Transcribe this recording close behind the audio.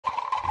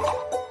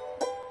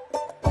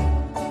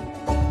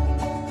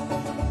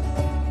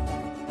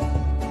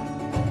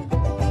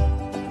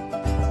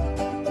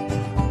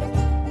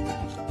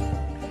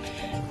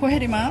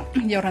Koherima,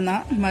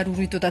 Yorana,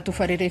 Maruri to Tatu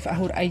Farere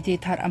Ahur Aide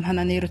Tar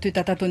Amhana Nero to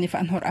Tatatoni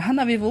Fanhor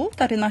Hana Vevo,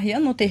 Tarenahia,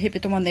 no te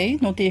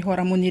Hepetomane, no te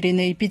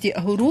Horamunirene, Piti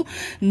Ahuru,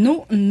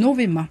 no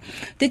novembre.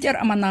 Tejar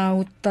Amana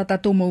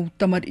Tatatomo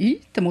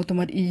Tamari,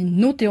 Tamotomari,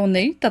 no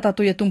teone,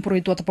 Tatatoya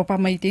Tumpro to Papa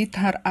Maite,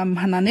 Tar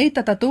Amhanane,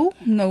 Tatato,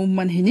 no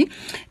manhini,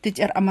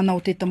 Tejar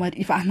Amanaute Tamar,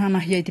 if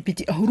Anana Hia de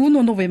Piti Ahuru,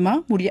 no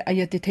novembre, Muria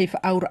Ayate Tef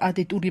Aur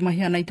Ade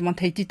Urimahiana,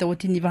 Mantati,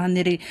 Tawatini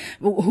Vanere,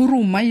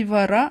 Huru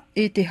Maivara,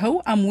 Ete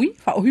Ho, Amui,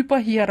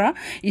 Fahupa Hiara,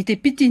 I te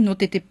piti no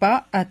te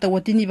pa a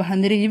tawatini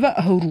wahanere iwa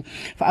ahuru.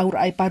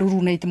 Whaaura ai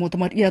paruru nei te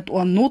motamar i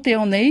atoa no te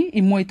o nei,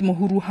 I moe te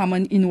mohuru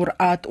haman inor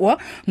atoa,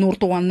 nor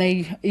toa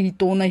nei I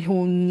tōnei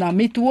ho nā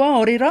metua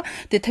orera,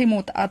 te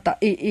teimo ta ata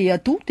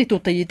atu, te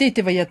tota I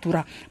te vai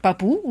atura.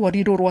 Papu,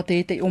 wariroroa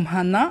te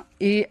omhana,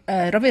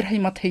 rawerhei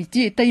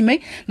matheiti teimei,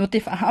 no te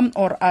whaham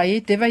or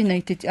ai, te vai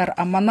nei te ar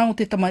amana o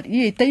te tamar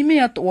I teimei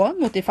atoa,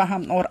 no te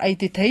whaham or ai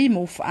te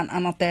teimo whaan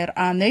anater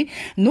anei,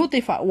 no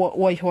te whaua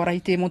oai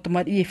horai te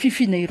motamar I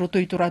whiwhi nei roto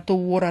I tō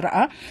rātou ora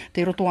raa,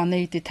 te roto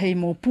anei te tei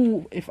mō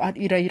pū, e whaat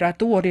ira I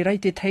rātou, ore rai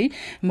te tei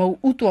mō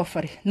utua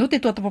whare. No te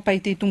tuatapapai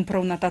te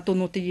tungprau nā tātou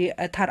no te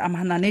tar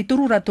amahana nei,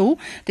 toru rātou,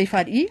 te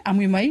whari,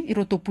 amui mai, I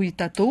roto pui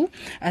tātou.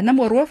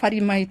 Namuarua,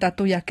 whari mai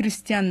tātou ia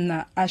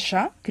Christian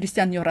Asha,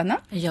 Christian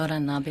Yorana.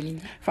 Yorana,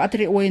 Belinda.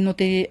 Whaatere oe no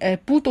te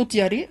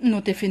pūtotiari,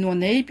 no te whenua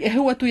nei, e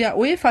hau atu ia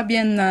oe,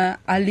 Fabian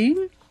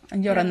Aline,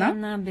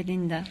 Yorana,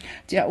 Belinda.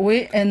 Tia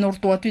oe,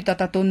 norto atu I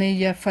tatato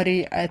nei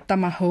whare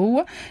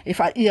tamahau, e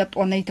wha I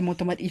atoa nei te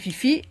motamar I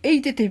whiwhi,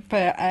 e te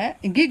paa,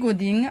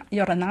 gigoding,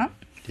 Yorana.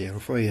 Te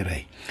rofo I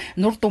rei.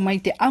 Norto mai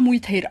te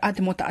amui teir a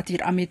te mota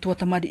atir ame tua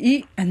tamari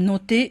I, no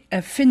te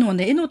whenua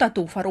nei, no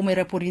tātou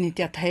wharomera porini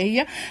te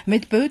ateia, me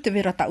te pau te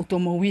vera tautua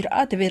mawira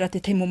a, te vera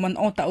te teimo man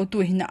o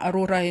tautua hina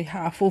arora I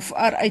ha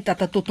fofar, ai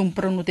tatato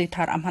tumprau no te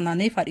tar amhana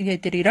nei, whari hei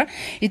te rira,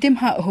 I te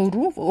mha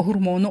ohuru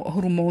mono,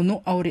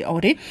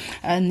 aore,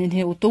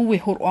 nene o tau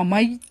e horo a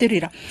mai te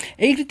rira.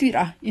 E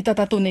ritira I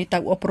tatato nei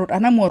tau oporor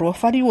ana moarua,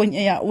 whari oin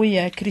ea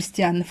oe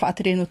Christian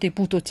whaatere no te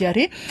puto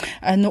tiare,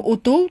 no o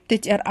tau te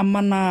tiar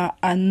amana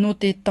no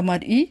te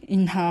tamari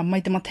inha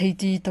mai te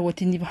mataiti tawa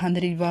tini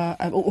wahanere wa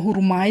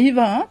uhuru mai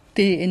wa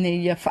te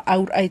enei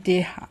whaaur ai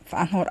te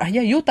whaanhor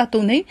ahia I o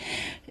tātou nei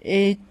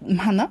e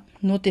mhana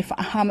no te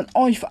whaahaman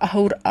oi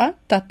whaaur a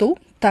tātou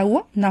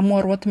taua nā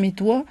moaroa te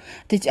metua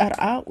te te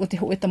ara o te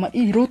hoe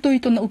tamari I roto I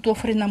tona utua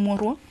whare nā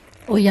moaroa.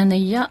 O iana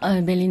ia,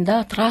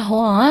 Belinda,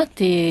 trahoa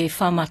te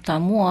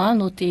whamatamua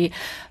no te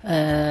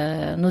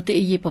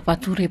ie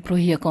papature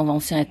prohia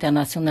Convention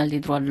internationale des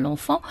droits de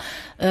l'enfant.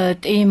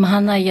 Te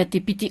mahana ia te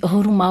piti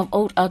ohuru mau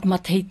aur at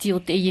matheiti o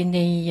te ie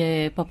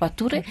nei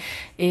papature.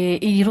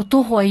 I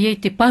roto hoa ia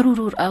te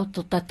parurur au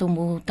to tato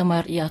mo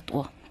tamar I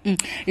atua.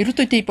 I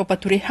roto I te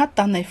papature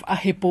hata nei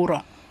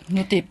whahepora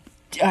no te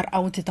ar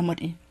au te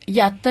tamari.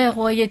 Ia te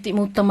hoa ia te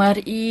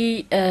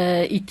mutamari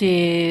I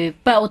te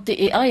pa o te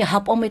ea, ia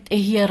hapa me te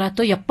hia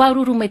rato, ia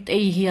paruru me te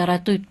hia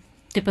rato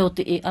te pa o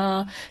te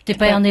ea, te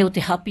pa ane o te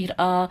hapir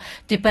a,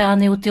 te pa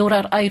ane o te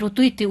orar ai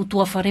roto I te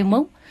utua whare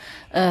mau.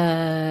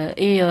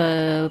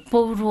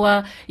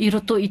 Paurua I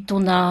roto I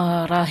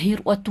tōna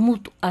rahiru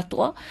atumutu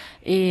atoa,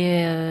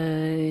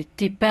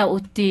 te pa o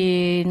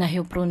te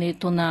naheo prone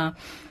tōna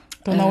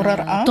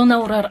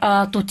orar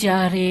a to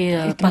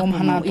tiare I te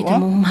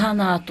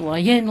momhana atua.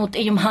 Ie no te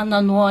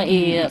imhana noa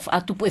e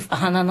atupu e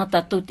whahanana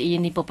tātou te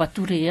ieni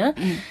papature ia.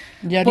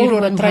 Ia riro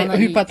trai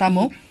hupa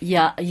tamo.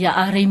 Ia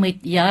arei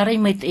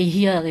mai te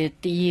hia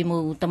te ie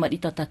mo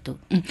tamarita tātou.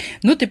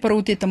 No te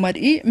parau te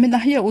tamari,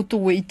 menahia o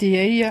tō I te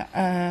eia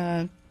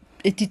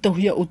e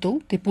titohia o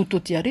tō, te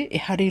puto tiare,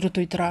 e hare roto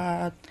I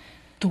tera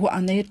tua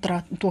anei,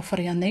 tera tua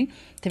whare anei.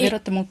 Te vera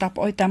te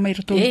mōtapa oi, tā mai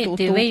roto I tō.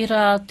 Te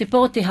vera, te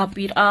pō te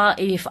hapir a,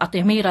 e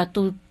whaate meira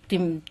tō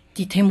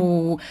te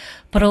temo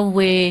parau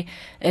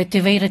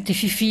te veira te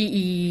whiwhi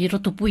I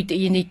roto pui te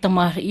ienei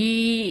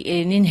tamari,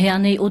 nenhe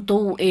anei o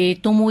tō,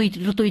 tomo I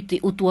roto I te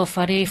utua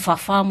whare,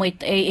 whawha mai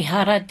e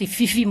hara te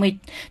whiwhi mai,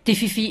 te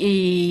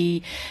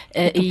whiwhi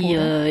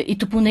I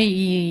tupune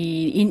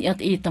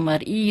I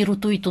tamari, I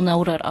roto I tōna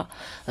orara.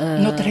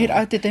 No te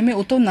reira a te teme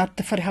o tō nā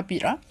te whare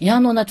hapira? Ia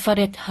no nā te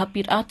whare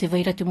hapira, te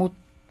veira te mō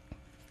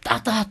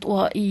tata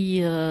atua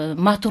I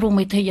mātoro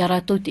mai te ia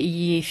rātou te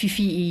I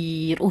whiwhi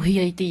I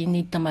rohia I te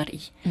ienei tamari.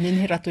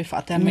 Nenhe rātou e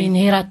whaatea mei.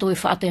 Nenhe rātou e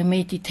whaatea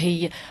mei te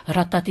te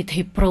rata te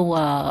te prau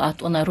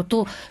atua nā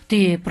roto,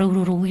 te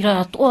praururu wira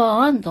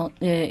atua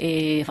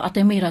e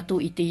whaatea mei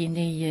rātou I te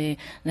ienei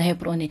nahe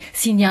prone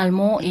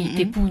signalement I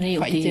te pune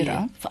o te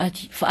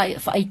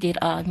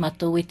whaitera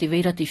mātou e te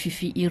veira te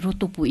whiwhi I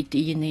roto pu I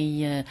te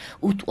ienei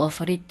utua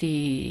whare te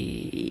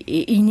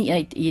ini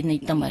ai te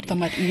ienei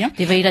tamari.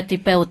 Te veira te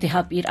pēo te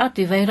hapira,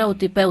 te veira o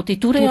te pēo te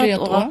ture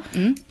atoa.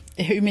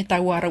 E hui me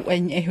tau arau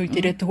e hui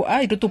te reto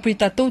ai. Roto pui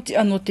tātou ti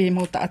ano te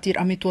mau taatir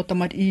ame tua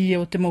tamari I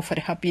o te mau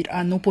whare hapir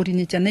a no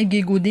polynésienne nei,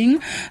 gigoding.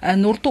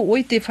 Norto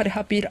oi te whare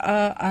hapir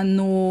a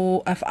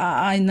no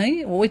ai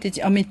nei, oi te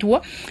ti ame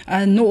tua.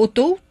 No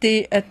oto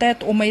te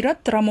tēt o maira,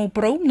 tra mau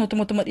prau, no te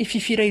mau tamari I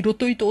whiwhirei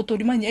roto I to oto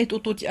rima, ni e to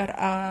oto ti ar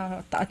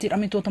a taatir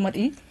ame tua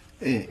tamari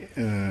I.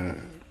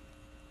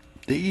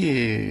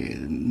 Te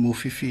mo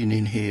whiwhi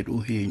nen he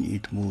rohe ni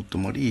te mo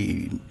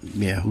tamari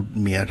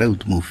mea rau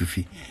te mo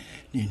whiwhi.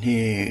 Nen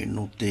he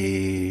no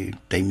te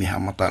teime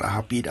hamatara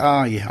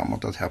hapira,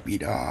 hamata te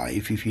hapira,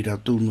 whiwhi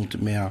ratu no te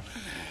mea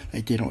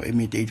ai te no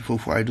me te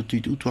whawhai rotu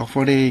i te utua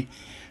whare,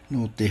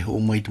 no te ho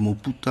mai te mo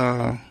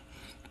puta,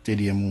 te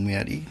ria mo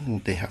meari,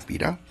 no te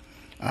hapira.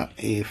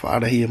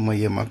 Whaarahia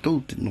mai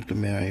matou, no te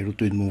mea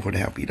rotu i te mo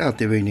whare hapira,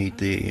 te vei nei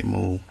te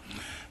mo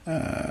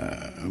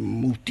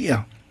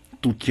mutia.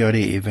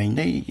 Tutiare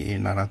veinei,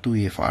 naratu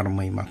whaara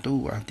mai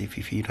matou, a te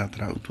whiwhira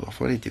tra utua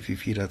whare, te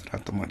whiwhira tra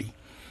tamari.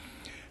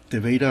 Te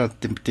veira,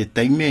 te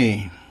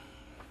teime,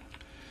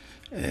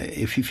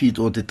 whiwhi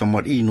o te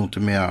tamari, no te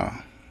mea,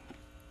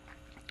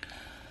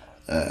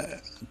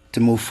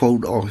 te mo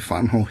whaura o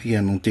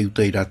whanhohia no te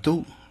utai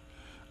ratu,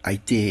 ai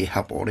te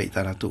hapore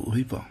ta ratu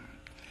uhipa.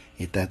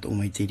 Tātou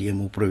mai te ria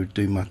mo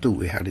proetui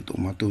matou, hare tō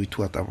matou I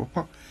tuata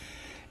papa.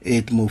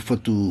 Te mo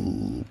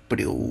whatu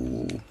preo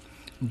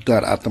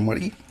utara a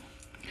tamari.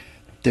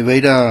 Te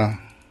veira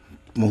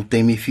mo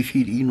teime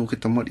whiwhiri no ke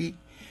tamari,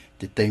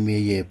 te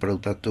teime parau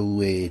tātou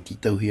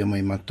titauhia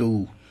mai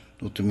matou,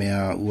 no te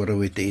mea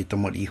uarau te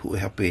tamari ho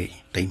hape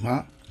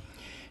teimā.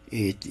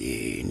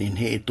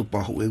 Nenhe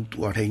topa ho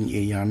utu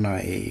areini ana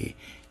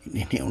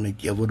nenhe ona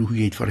te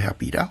avaruhi whare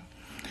hapira.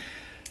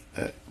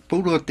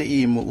 Paura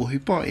te mo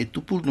ohipa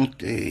tupu no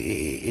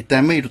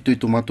tāmei roto I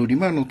tō matou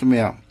rima, no te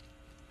mea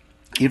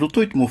I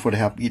roto I te mo whare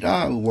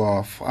hapira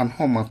ua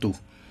whanho matou.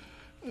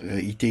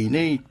 I te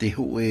nei te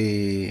ho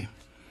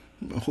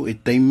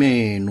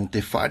teime no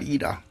te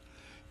wharira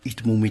I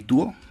te mo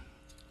metua,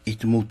 I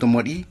te mo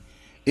tamari,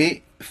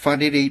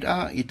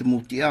 wharereira I te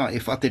mo tia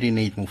whatere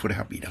nei I te mo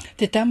wharehapira.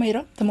 Te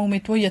tāmeira, te mo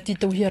metua ia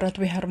titau hia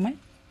ratu haramai?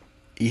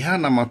 I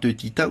hana matou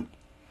titau,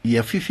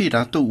 ia whiwhi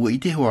ratu ua I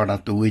te hoa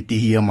ratu te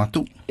hia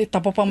matou.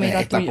 Tapapa mai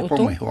ratu I oto?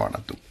 Tapapa mai hoa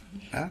ratu.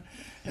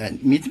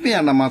 Me te mea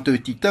ana matou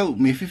titau,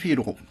 me whiwhi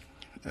roho.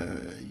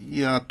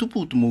 Ia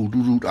tupu te mo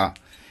rurura.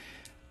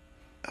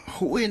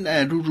 Hoe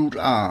nā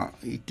rurura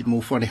I te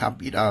mo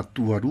wharehapira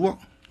tuarua,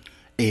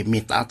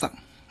 me tata,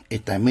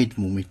 tai mei te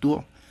mo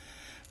metua.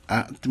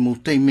 Te mo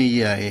teime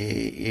ia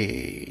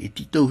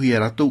titau hia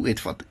ratou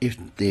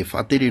te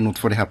whatere no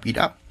te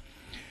wharehapira.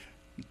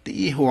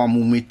 Te hoa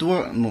mo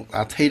metua, no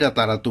a teira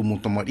tā ratou mo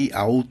tamari,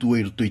 a otu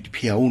e roto I te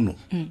pia ono.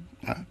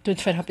 Tu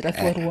te wharehapira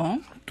tuarua?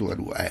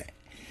 Tuarua,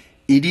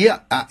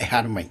 Iria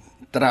haramai,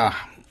 tra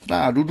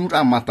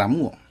rurura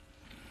matamua.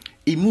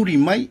 I muri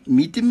mai,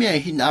 mi te mea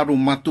hinaro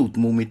matou te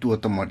mo metua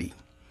tamari.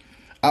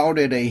 A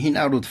ore rei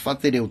hinaro te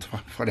whatere o te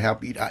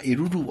wharehapira,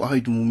 ruru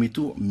ahai te mo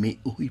metua, me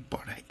uhi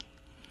parei.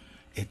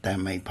 Tai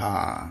mai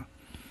pā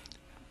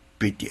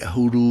piti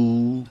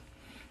ahuru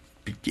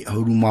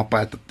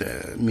mapa te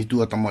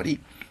metua tamari.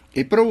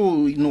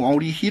 Parau no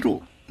auri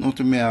hiro, no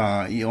te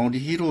mea I auri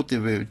hiro te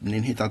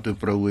nenhe tātou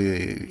parau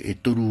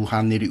toru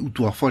hanere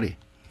utua whare.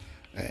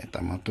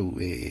 Tā matou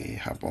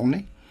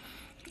hapone.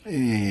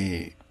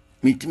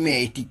 Me te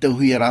mea titau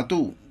hia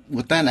rātou,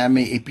 ua tāna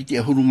me piti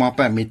ahuru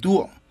mapa me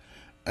tua.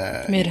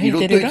 I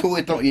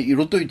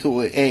roto I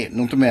tō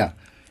no te mea,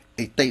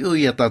 tei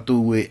oi a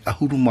tātou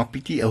ahuru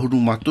mapiti, ahuru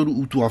matoru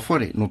utua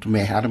whare, no te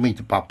mea haramei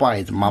te papa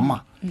te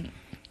mama.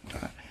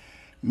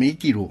 Me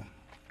ikiro.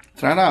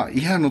 Trara,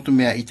 iha no te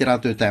mea I te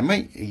rātou tā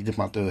mai, I te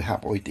mātou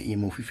hapa oi te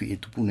mo whiwhi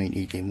tupu nei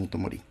I te mo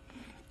tamari.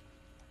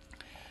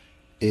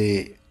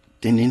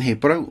 Te nenhe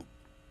parau,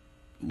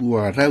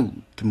 ua rau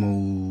te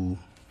mo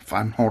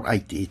whanhor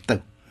ai te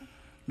tau.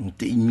 No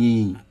te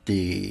imi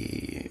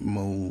te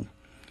mo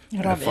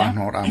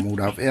whanhor a mo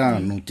rawea,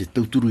 no te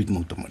tauturu I te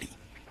mo tamari.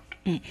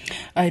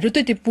 Ai roto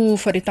I te pū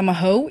whare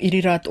tamahau,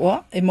 iri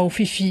rātoa, mau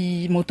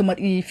whiwhi, mau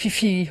tamari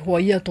whiwhi hoa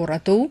ia tō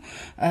rātou,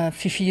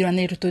 whiwhi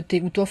ranei roto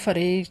te utua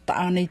whare,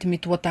 tānei te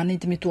metua, tānei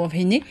te metua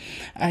vhene.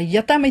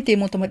 Ia tāmei te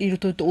mau tamari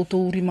roto te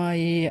oto urima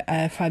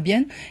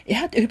Fabian,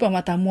 hat hupa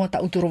mata mua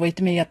ta utoro wai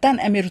te mea,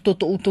 tāna ame roto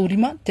te oto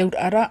urima, te ur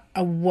ara,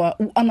 u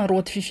ana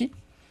roa te whiwhi?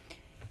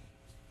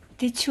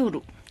 Te tūru,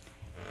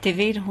 te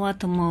veira hoa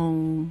ta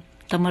mau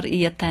tamari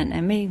ia tāna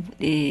ame,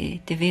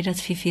 te veira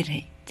te whiwhi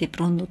rei, te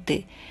prono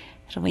te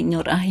rawai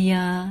nor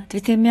ahia, te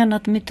vete mea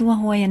nā te metua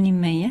hoa ia ni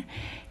mei,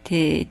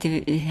 te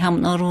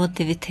hamnaroa,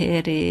 te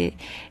vetere,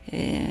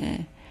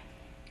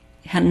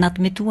 nā te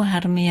metua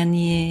haramea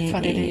ni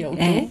wharere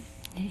auto.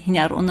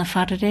 Hina aro ona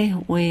wharere,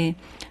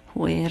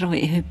 hoe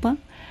rawai hupa,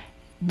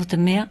 no te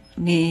mea,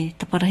 me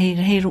taparahi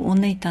reheiro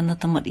ona I tāna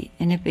tamari,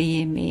 ene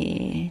pei me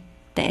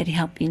te eri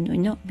hapi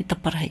ino, me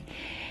taparahi.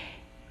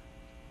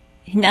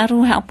 Hina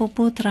aro he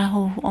apopo tra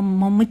ho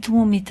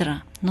mamutua mitra,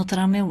 no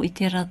tra mea o I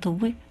te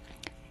rātou we,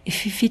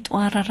 whiwhi to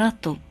ara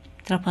rato,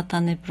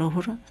 trapatane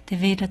prohura, te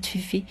veira te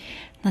whiwhi,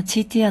 na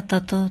titi a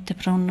tato, te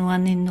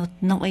praunuane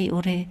no ai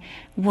ore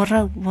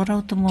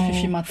warau to mo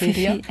whiwhi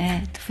materia.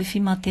 Te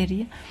whiwhi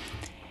materia.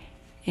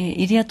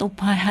 Iria to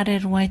pai hare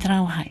ruai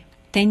trau hai.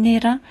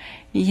 Teinera,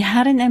 I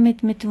hare na me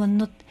tua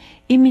not,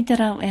 imi te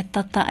rau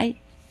tata ai,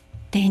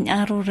 te hin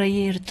aro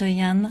rei rito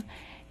iana,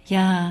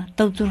 ia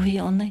tauturuhi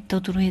onai,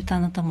 tauturuhi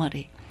tāna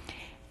tamari.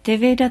 Te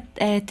veira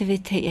te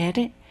vete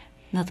ere,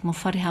 nā te mo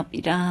whare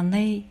hapi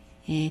rānei,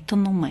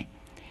 tono mai.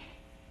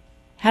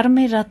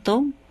 Harme rato,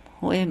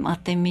 ho e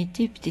mate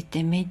miti, piti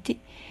te miti,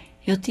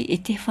 yoti e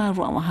te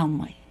whārua waha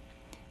mai.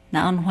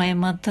 Nā anu hae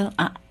mata,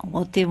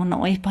 o te wana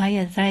oi pai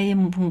a trai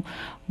mu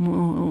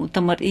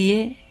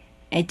tamari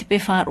e te pe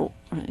whāro,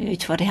 i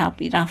te whare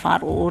hapi rā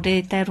whāro o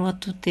re tairu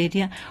atu te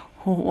ria,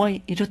 ho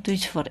oi i roto i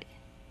te whare.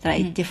 Trai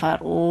i te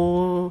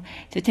whāro,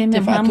 te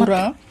mea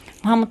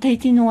mahamata i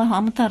tino a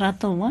mahamata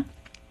rātou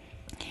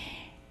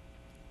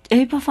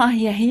e pa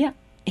whahia hia,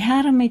 e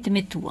hara mei te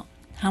metua,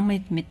 hama i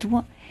te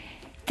metua,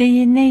 te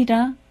nei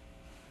rā,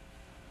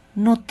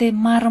 no te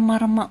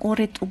maramarama o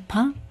re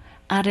tupa,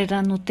 are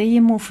rā no te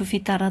iemo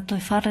whiwhita rātou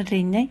e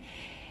whararei nei,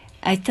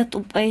 ai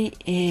tatu pai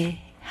e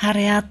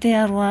hare ate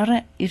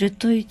aruara, i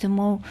rutu i te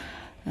mō,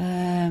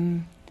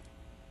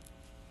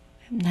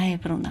 nei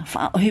prona,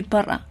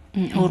 whaohipara,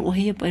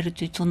 horohia pa i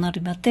rutu i tōna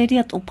rima, te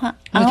ria tupa,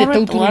 no te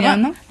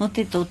tauturiana, no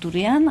te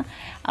tauturiana,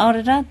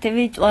 aore rā, te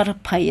veitu ara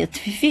pai at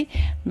whiwhi,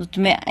 no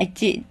te mea ai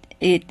te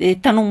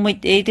tano mai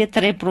te ere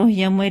tare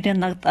prohia mai re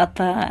nā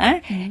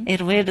tata, e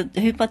roe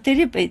hupa te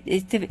ripa,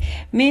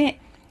 me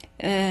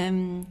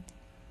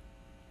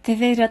te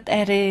veirat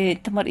ere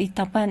tamari i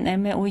tapa e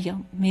me oia,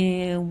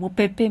 me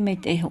wopepe me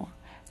te hoa.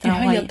 Te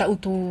hai a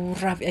tautu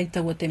rawi ai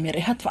taua te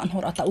mere, hat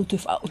whaanhora a tautu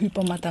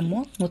hupa mata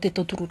mua, no te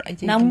toturur ai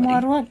te tamari. Nā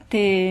muaroa,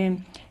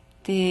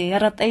 te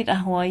aratai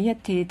rahoa ia,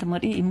 te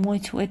tamari i mua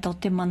tu e tau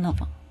te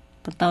manawa,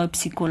 pa tau e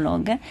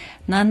psikologa,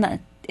 nāna,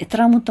 e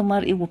tramu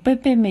tamari i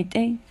wopepe me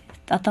te,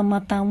 tata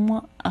mata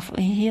mua, a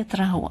whahihia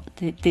trahoa,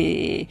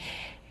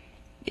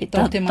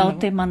 tau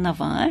te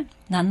manawa,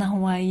 nāna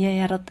hoa ia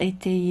e aratai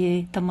te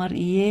ie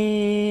tamari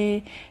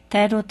e,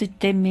 tairo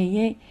te me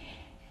ie,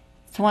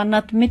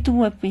 Twana te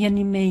metu e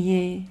piani me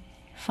ie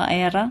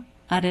whaera,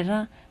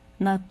 arera,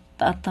 nā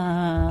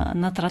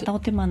tratau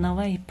te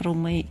manawa i pro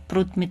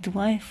te metu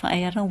ai,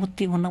 whaera o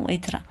te ona o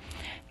eitra.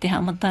 Te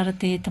hamatara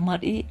te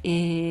tamari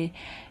e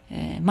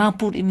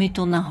māpuri me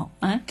tōna ho.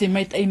 Te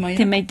meit ei mai.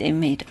 Te meit ei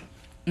meira.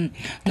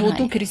 Te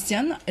oto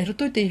Christian, e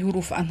roto te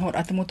huru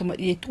whaanhora a te mo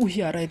tamari e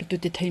tuhi ara e roto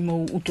te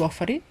teimau utua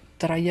whare,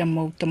 taraia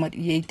mau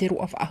tamari e te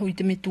roa whaahu i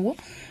te metua.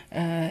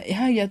 E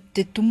haia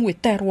te tumu e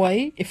tēroa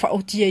e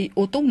whaoti ei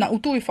o tau, nā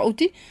uto e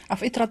whaoti, a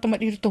whaetra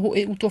tamari i roto ho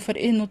e utua whare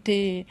e no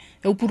te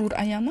upurur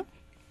ai ana?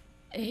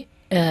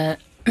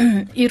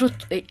 I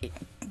roto,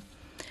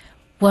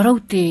 warau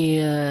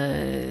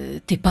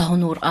te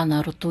pahonor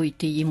ana roto i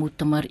te imu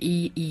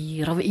tamari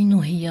i rawe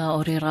inuhia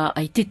o re rā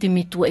ai te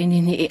mitua e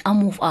nene e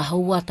amu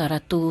whahaua ta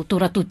rato, tō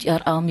rato ti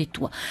ar a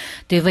mitua.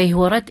 Te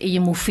veihorat e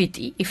imu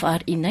whiti i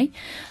whaar inei,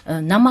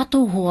 nā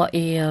mātou hoa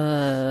e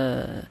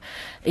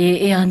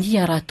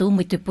ania rātou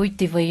me te poi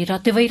te veira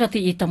te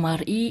i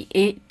tamari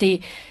e te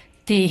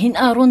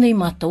hina ronei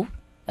mātou,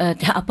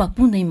 te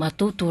haapapu nei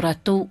mātou, tō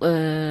rātou,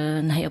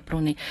 nahi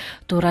aprone,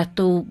 tō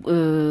rātou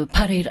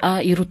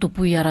pareira i roto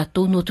pui a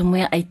rātou, no te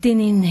mea ai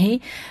tēnen he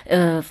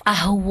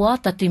whahaua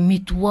ta te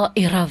mitua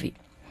e rawe.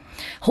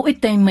 Ho e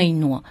tei mei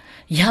noa,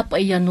 i hapa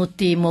ia no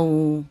te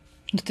mau...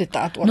 No te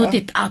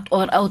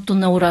tātuara au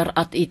tōna orar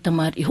at e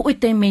tamari. Ho e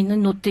tei mei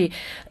no te...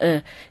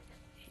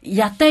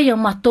 ia teia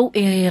mātou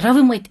e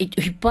rawe mai te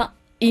hipa,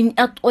 in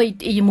at oi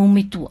te i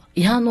momitua.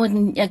 I hanoa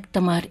ni ak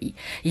tamari.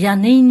 Ia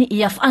neine,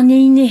 ia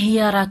whaneine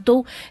hia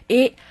ratou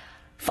e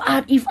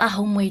whaar i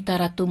whaho mai ta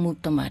ratou mo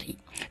tamari.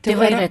 Te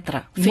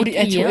wairetra. Muri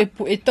e tau e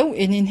pu e tau,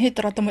 e nin he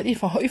tara tamari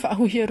whahoi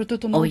whaho hia roto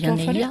tōna utua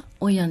whare?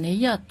 Oia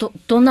neia.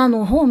 Tōna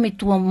no hoa me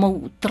tua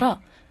mau tra.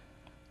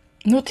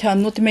 No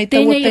te mei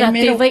taua te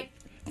meira.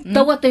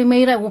 Taua te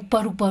meira o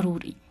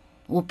paruparuri.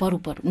 O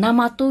paruparu. Nā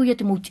mātou ia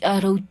te mauti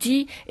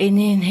ārauti, e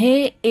nen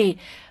he e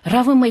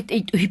rawa mai te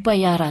hipa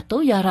i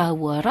ārātou, i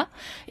ārāuara,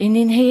 e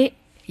nen he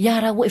i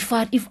ārāua e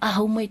whaar i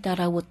whaahau mai tā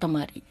rāua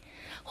tamari.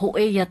 Ho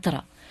e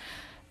iatara.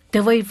 Te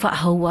wai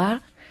whaahauā,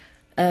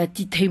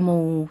 ti te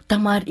mau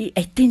tamari,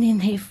 e tenen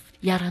he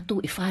i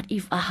ārātou e whaar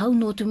i whaahau,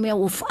 no te mea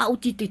o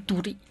whaauti te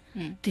ture,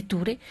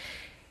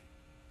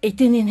 e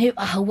tenen he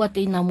ahaua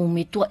te ina mo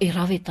metua e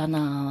rawe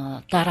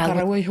tāna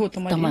tāraua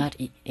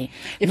tamari.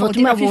 No te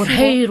mea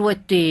vorheirua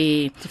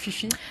te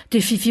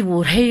whiwhi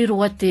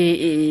vorheirua te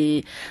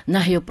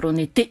nahi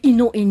oprone, te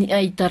ino ini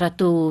ai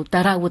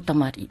tāraua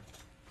tamari.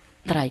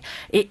 Trai.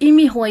 E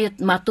imi hoa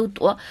mātou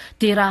toa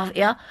te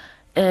rāwea,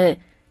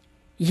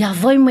 ia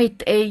vai mai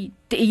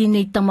te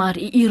inei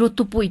tamari i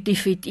roto po i te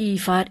wheti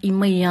i whaar i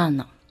mai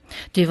ana.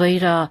 Te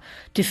waira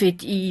te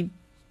wheti i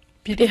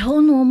e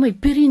honoa mai,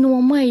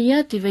 pirinoa mai,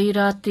 ia, te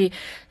veira te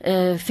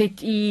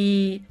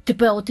wheti, te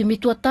pēa o te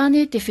mitua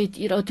tāne, te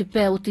wheti ira o te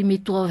pēa o te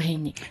mitua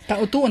wahine. Tā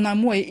o tō nā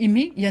mua e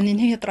imi, ia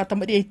ninhehe tara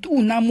tamari e tū,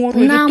 nā mua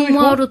roi rutoi ho? Nā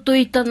mua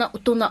rutoi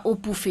tōna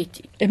upu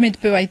wheti. E me te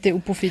pēa i te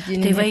upu wheti?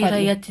 Te veira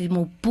ia te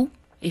mo pu,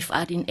 e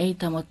whaarin ei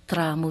tama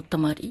tra mo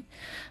tamari.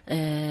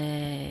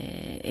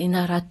 E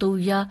nā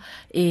rātou ia,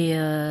 e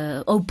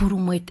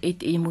aupuru mai e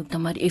te mo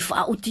tamari, e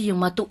whaauti ia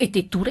mātou e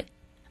te ture.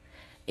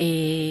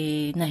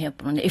 E nahi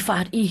aprone, e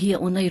whaar ihia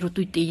o nei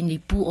roto i te ini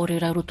pu, o re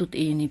rā roto te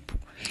ini pu.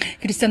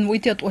 Christian, wo i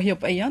te atuahia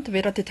pa ia, te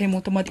vera te te mo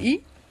tamari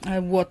i,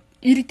 wa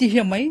iriti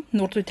hia mai,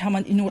 no roto i te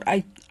haman inor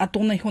ai a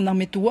tōna i hona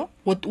metua,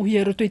 wa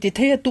uhia roto i te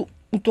te atu,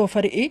 utua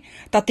whare e,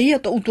 ta te ia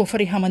ta utua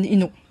whare hamani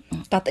ino.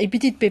 Tata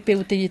ipiti pepe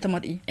o te i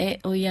tamari.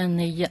 O ia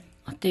nei ia,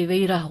 te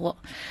veira hoa.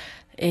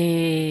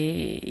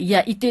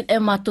 Ia ite e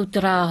mātou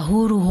tera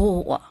huru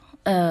hoa.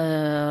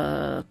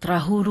 Tera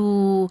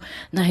huru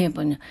na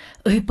hepana.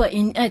 Uhipa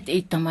in e te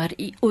i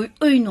tamari,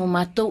 oi no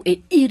mātou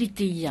e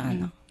iriti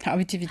iana.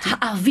 Haawiti-viti.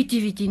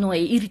 Haawiti-viti no e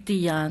iriti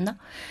iana.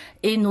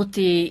 E no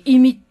te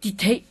imiti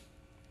te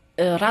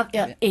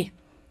ravea e.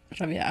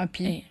 Ravea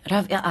api.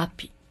 Ravea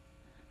api.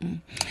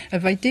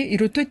 Vai te, i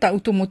roto i ta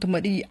uto mo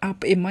tamari i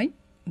apa e mai,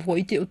 wo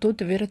i te uto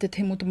te vera te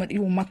te mo tamari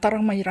o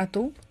matara mai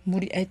rato,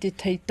 muri e te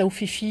tei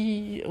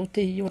tauwhiwhi o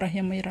te i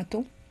orahia mai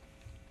rato.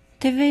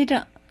 Te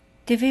vera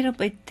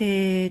pai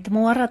te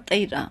moara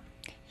teira.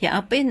 Ia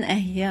apa e na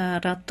ia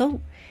rato,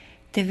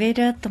 te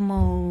vera te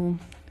mo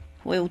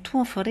hoe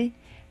utua whare,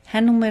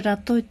 hanu mai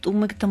rato i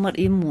tume ki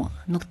tamari i mua,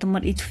 no ki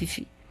tamari i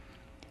tuwhiwhi.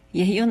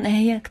 Ia hi on e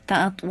ia ki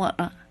ta atua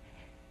ra.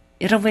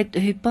 E rawa te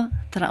hipa,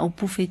 tara au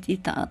pufeti i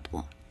ta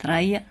atua.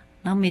 Tara ia,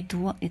 nā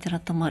metua i tara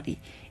tamari.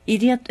 I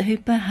ria te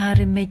hipa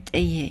haere mei te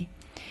ei.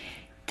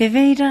 Te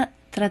veira,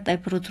 tara tai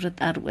purutura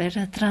taru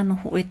era, tara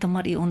noho e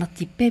tamari o na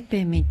ti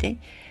pepe mei te,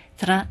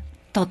 tara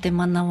tau te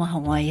manawa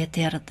Hawaii e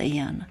te arata i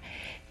ana.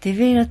 Te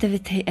veira te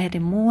vete ere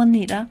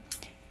moanira,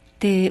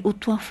 te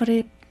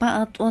utuawhare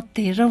pa atua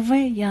te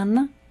rawe i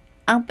ana,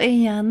 ape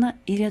i ana,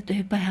 i ria te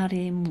hipa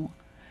haere e mua.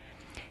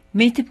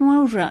 Me te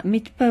maura,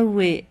 me te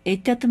pau e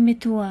tata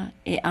metua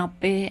e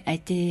ape, ai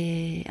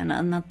te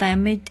ana tae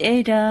mei te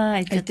eira,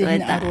 ai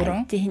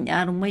te hini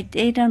aro mei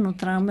te eira, no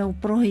tera mea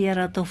uprohi a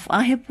rato,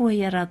 whahepo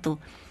i a rato.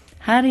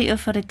 Hari o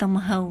whare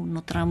tamahau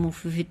no tera mu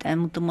whiwhita e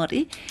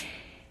mutamari.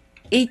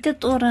 E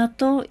tato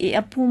rato, e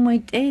apu mei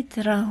te e,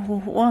 tera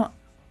hohoa.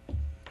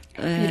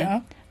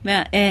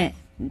 Mea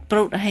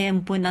prou hei e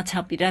mpoi nā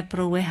tapira,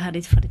 prou e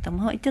hari te whare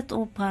tamahau. E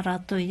tato pā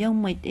rato i au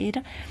mei te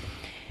eira.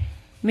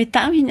 Me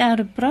tau hini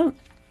aro prou,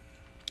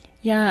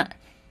 ia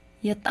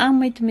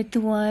tāmai te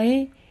metua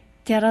e,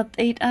 te arat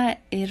eira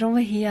e rowe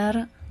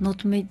hiara no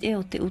te mei te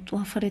o te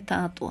utua whare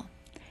tātua.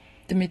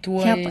 Te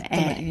metua e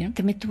tamari.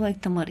 Te metua e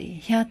tamari.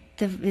 Hia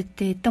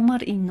te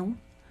tamari ino,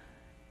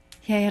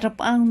 hia e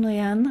rapa auno e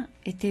ana,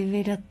 e te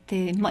vera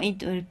te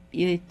maito e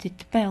te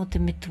pē o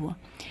te metua.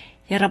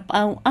 Hia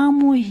rapa au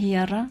āmu i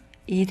hiara,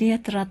 i ria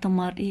te rā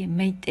tamari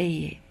mei te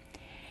e.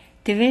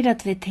 Te vera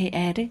te te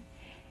ere,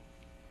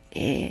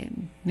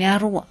 me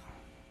aroa.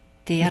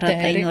 Te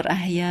arata inor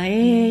ahia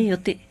o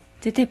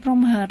te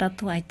promaha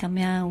ratu ai ta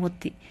mea o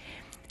te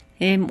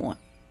e mua.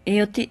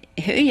 E o te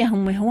hui ahu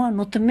me hoa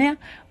no te mea,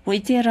 o i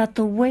te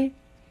rato ue,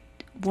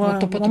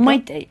 o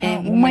maitei,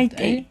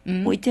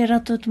 o i te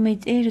rato tu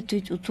maitei re tui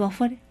utua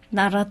whare,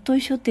 nā rato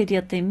iso te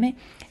ria te me,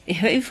 e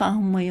hui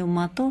whahu mai o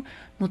mato,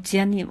 no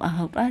te ani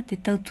ahau ra te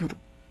tauturu.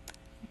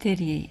 Te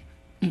ria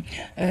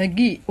ia.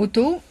 Gi, o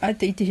tō, a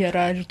te iti hea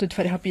rā roto te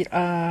wharehapi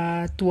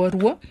a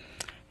tuarua,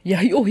 ia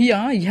hi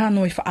ohia, i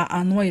hano i wha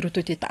anoa i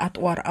roto te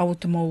taatoara au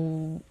te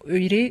mau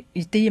oire,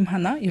 i te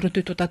imhana, i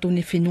roto to tatou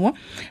ne whenua,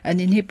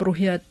 ne ne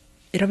prohia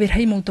e rawera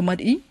hei mau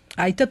tamari,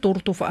 a i ta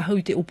toroto wha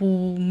ahau te upu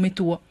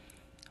metua,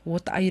 o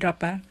ta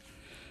airapa,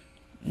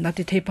 nā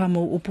te tepa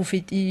mau upu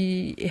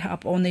whiti e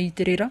haapa ona i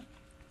te rera,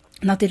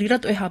 nā te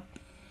rira to e wha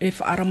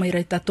aramai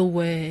rai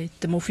tatou e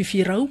te mau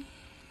whiwhirau,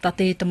 ta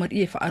te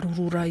tamari e wha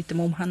arurura i te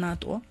mau mhana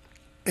atoa.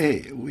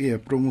 Ia,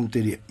 promo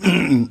te rea.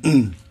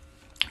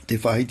 Te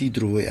whahiti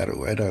dro e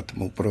aro era te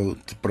mau prau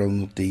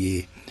no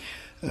te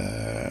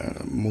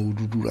mau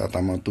rurura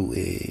tamatu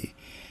e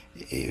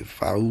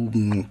whau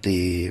no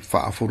te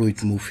whaaforo i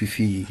te mau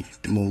whiwhi,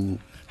 te mau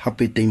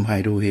hape teim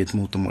hairo he te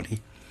mau tamari.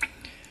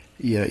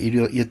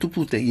 Ia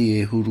tupu te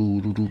e huru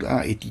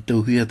rurura e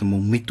titau hea te mau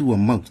metua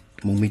mau,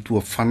 te mau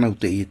metua whanau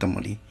te e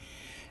tamari.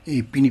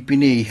 E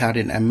pinipine i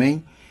haren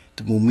amei,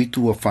 te mau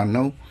metua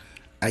whanau,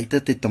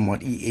 aita te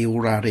tamari e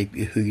ora reip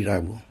e hui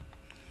rau.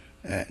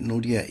 No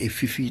ria e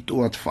whiwhi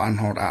toa te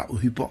whanhor a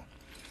uhipa.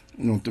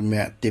 No te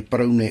mea te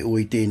paraune o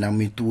i tēnā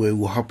metua e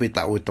ua hape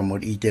ta o e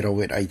tamari i te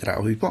rawera i tra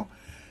uhipa.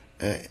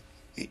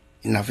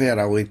 Nā whea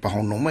rau e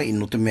pahono mai,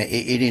 no te mea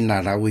e ere nā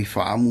rau i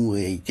whaamu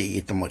e i te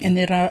e tamari.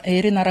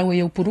 Ere nā rau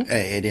e upuru?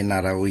 Ere nā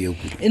rau e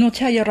upuru. E no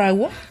tia ia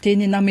raua,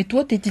 tēne nā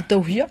metua te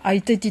titauhia,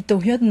 ai te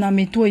titauhia nā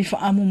metua i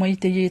whaamu mai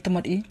te e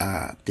tamari?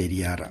 Te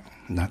riara,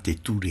 nā te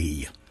ture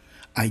ia.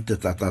 Ai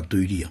te tata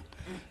tuiria.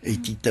 E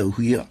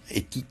titauhia,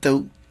 e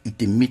titau i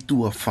te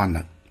metua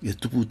whanau, i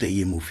tupu te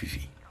ie mo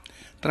whiwhi.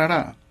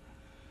 Trara,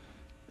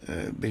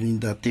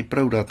 Belinda, te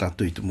praura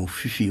tātou i te mo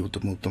whiwhi o te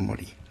mo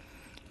tamari.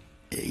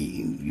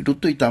 I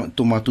roto i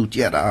tō mātou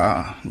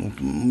tiara, no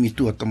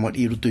metua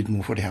tamari, i roto i te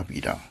mo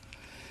wharehapi rā.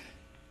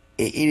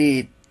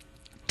 Ere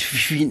te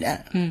whiwhina,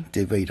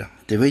 te veira.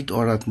 Te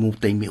veito ara te mo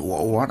teime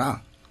o ara.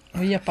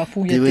 O ia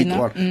papu ia tēnā.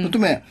 No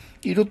tu mea,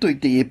 i roto i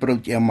te e prau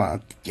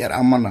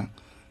tiara amana,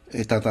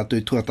 e tā tātou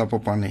i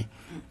tuatapapane,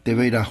 te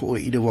veira hoa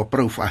i rewa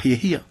prau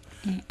whahia,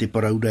 te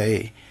paraura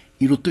e,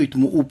 i roto i te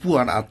mo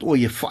upuara atoa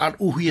i e whaar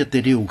uhia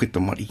te reo ke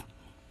tamari.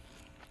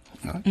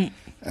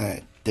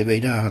 Te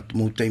veira te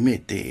mo teime,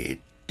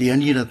 te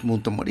anira te mo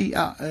tamari,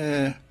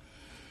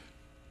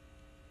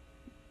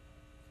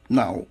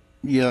 nao,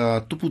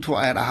 ia tupu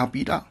toa e raha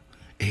pira.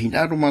 E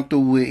hina ro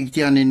mātou e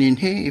ite ane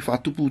nenhe, e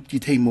whatupu ti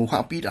tei mo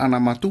hapira ana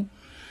mātou,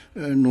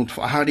 no te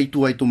whahari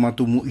tu ai to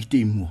mātou mo ite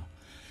I mua.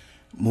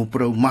 Mo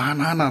prau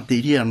mahanana te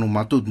ria no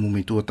mātou mo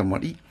me tua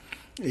tamari,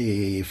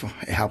 e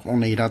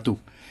hapona I rātou.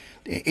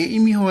 E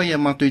imi hoa ia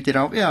mātou I te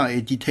rau ea,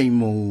 e ti tei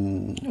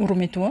mo...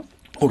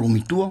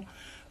 Oromitua.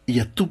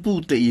 Ia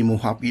tupu te I mo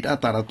hapira,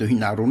 tā rātou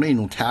hina aro nei,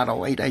 no te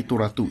arau ai rai to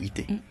rātou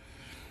ite.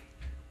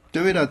 Te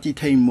wera ti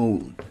tei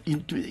mo,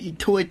 I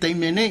toe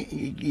teime nei,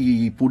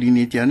 I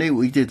Polynésienne nei,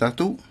 o I te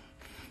tātou,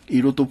 I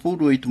roto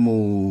pōru e tu mo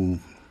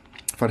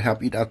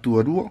wharehapi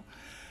rātua rua.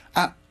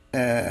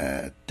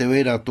 Te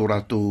wera tō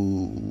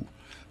rātou...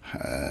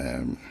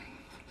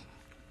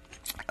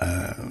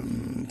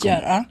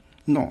 Tiara?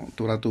 No,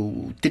 tō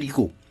rātou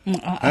triko. No,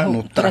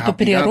 tō rātou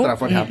periaro? Tra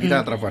wharehapi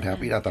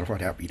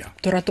rā.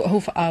 Tō rātou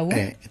ahu whaau?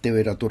 Te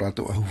wera tō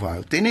rātou ahu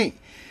whaau. Tēnei,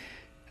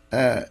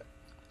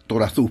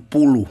 tō rātou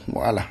polo,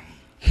 wala.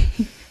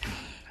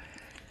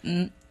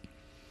 E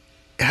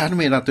hana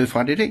me rātou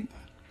wharere,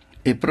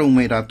 e prau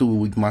me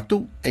rātou I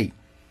mātou,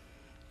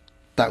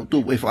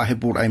 tāutou e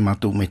whahepora ai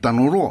mātou me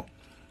tano roa.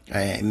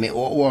 Me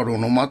oaro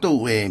no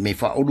mātou, me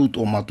whaoru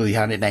tō mātou I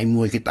hane nei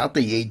mua ke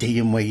tātai, e te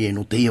hia mai e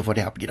no te hia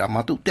wharehapi rā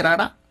mātou, te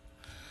rara.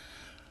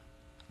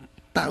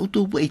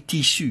 Tāutou e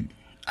tisu,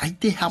 ai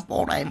te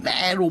hapora e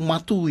mēro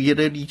mātou I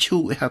rari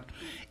chū,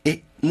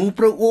 mō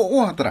prau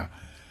o atara.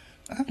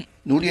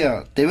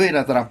 Nuria, te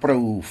wera tara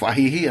prau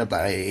whahihia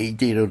ta e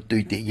te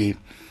rautu te ie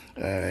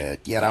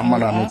kia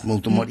ramana no te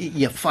mautamari,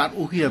 ia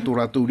wharuhia tō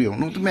rātou reo.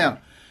 No te mea,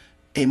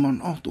 e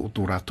man o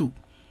tō rātou.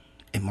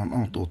 E man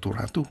o tō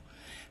rātou.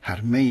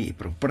 Har mei e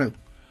prau.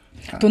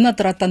 Tōna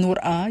tara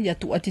tanor ia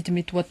tu ati te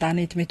metua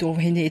tāne te metua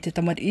wahine e te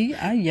tamari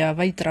ia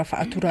vai tara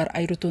whaatura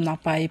ai roto nā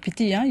pā e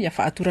piti ia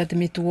whaatura te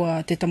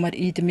metua te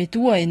tamari te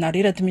metua e nā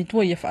rera te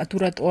metua ia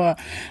whaatura toa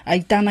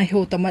ai tāna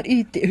heo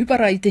tamari te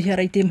hupara I te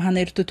hiarai te mahana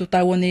e roto tō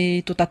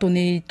tāwane tō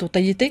tatone tō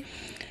taiete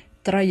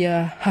tara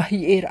ia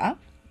hahi era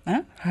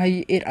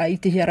hahi era I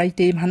te hiarai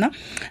te mahana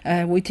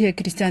o I te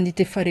Kristiani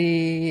te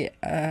whare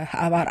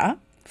haawara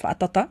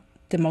whaatata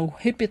te mau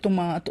hepe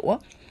toma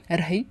atoa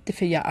erhei te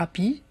whia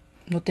api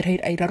no te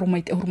reira ai raro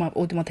mai te ahuruma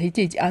o te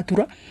matahiti I te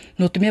ātura,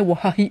 no te mea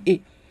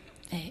wahahi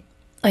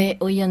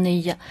o ia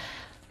nei ia,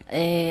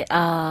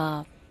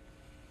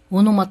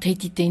 ono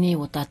matahiti tēnei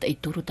o tāta I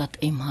turu, tāta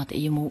I maha te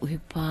I mō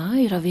uhipa,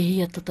 I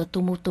rawehia tata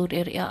tomo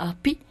tōre ere a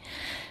api,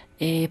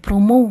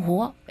 promou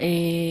hoa,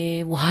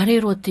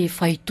 waharero te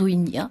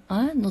whaituinia,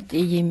 no te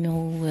I mō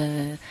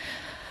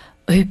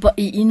uhipa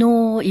I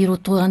ino, I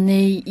roto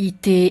anei I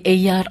te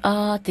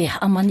ARA, te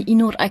Amani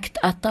Inor Act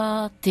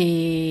Ata,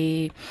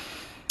 te...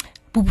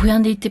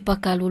 Pupuhande I te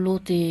pakalolo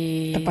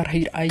te...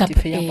 Taparahir ai te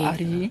whea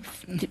paari.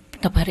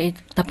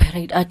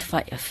 Taparahir ai te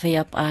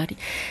whea paari.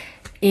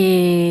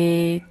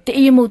 Te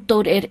ia mou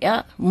taure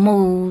ere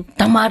mou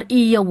tamar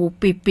ia o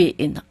pepe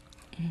ena.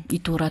 I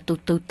tō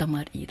rātou tau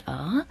tamar I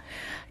rā.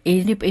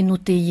 Repa no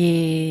te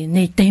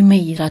nei teime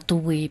I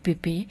rātou e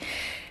pepe.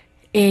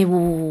 I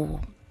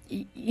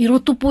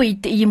roto po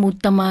I te ia mou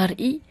tamar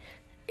I.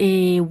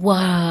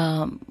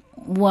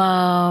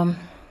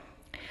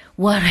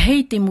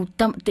 Warhei te I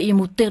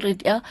mo tere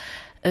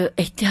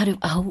e te haru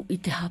ahu I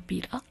te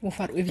hapira.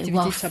 Wafaru e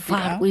vitiviti sapira.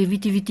 Wafaru e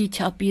vitiviti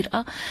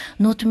sapira.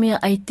 No te mea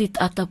ai te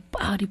ata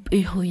pāri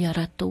eho I a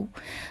ratou.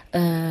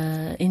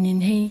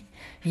 Nenhei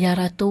I a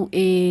ratou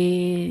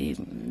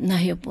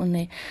nahi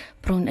apone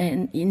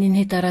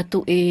nenhei ta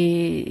ratou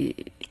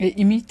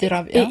imi te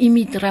rawea.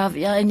 Imi te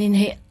rawea.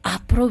 Nenhei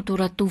aprau to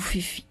ratou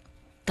fifi.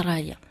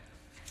 Traia.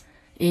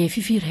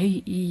 Fifi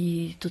rei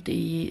I to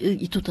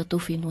tatou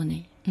whenua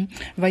nei.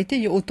 Vai te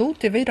I oto,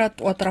 te vei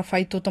rato a tara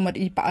whai tō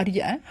tamari I paari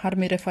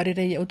harmere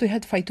wharere I oto, hea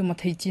te whai tō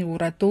matahiti o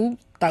rato,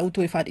 tā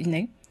uto e whari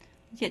nei?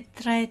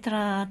 Trae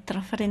tra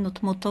whare no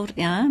te motor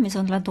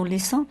maison de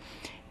l'adolescent,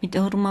 mi te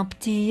horuma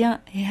piti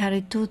he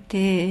hare tu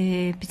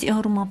te piti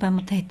horuma pa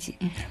matahiti.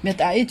 Mea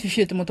tā e tu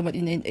shia te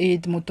motomari nei, e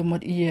te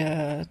motomari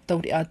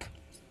tauri atu?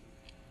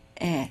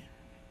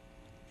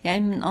 Ia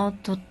min o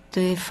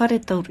te whare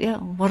tauri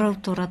warau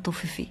tō rato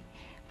whiwhi.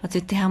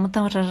 Patu te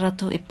hamata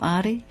rato e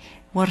paari,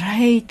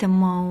 warhei te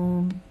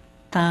mau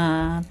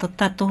ta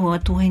tatohu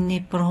atu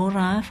hene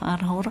parahora,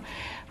 whaarahora,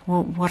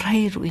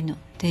 warhei ruino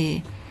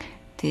te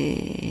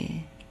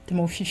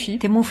mau whiwhi.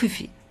 Te mau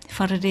whiwhi.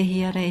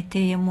 Wharerehi ara e te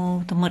ia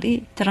mau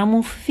tamari, te rā mau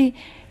whiwhi,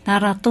 nā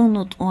rātou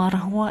no o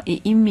arahua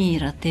e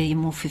imira te ia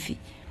mau whiwhi.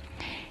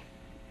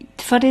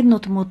 Te whare no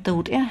te mau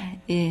taurea,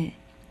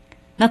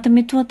 nā te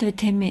metua te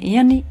teme e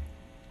ani,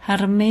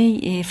 haramei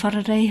e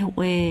wharerei ho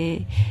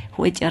e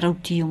te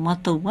arauti o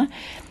mātou,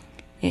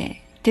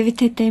 te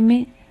vete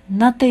teme,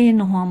 nā te e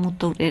nohoa mo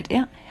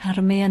taurerea,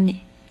 haramei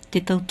ani te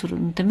tauturu.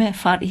 Te mea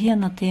wharihia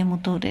nā te e mo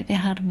taurerea,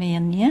 haramei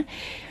ani.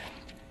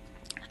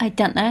 Ai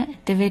tana,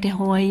 te vere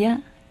hoa ia,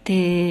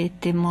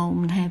 te mau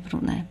mnahai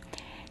bruna.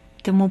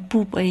 Te mau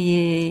pupa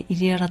I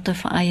ria rato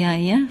whaaya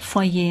ia,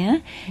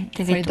 whaia,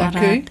 te vetu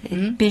ara,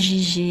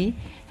 PJG,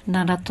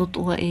 nā rato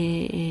toa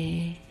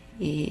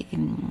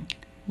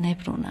nai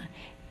bruna.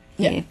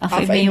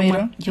 Awhai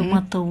mea yo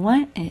mātou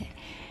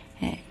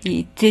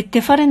I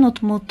te whare no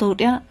te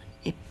motorea,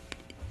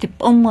 te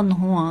paumano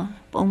hoa,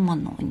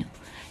 paumano ino.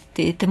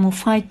 Te mo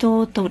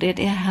whaito, taure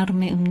rea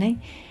harme nei,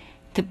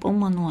 te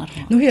paumano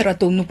aroa. No he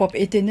ratou no pap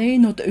e tenei,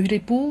 no te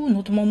urepu,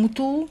 no te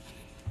mamutu?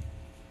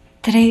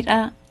 Te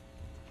reira,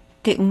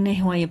 te une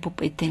hoa e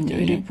pop e tenei.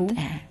 Te urepu?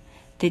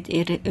 Te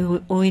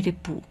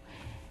oirepu.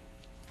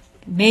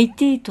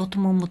 Meiti tō te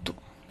mamutu.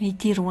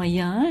 Meiti roa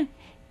ia,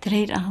 te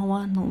reira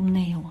hoa no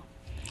une hoa.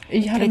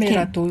 I hara me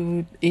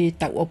ratou e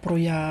tau opro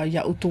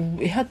ia utu,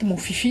 e ha te mo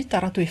whiwhi, ta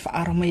ratou e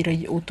whaara mai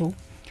rai utu.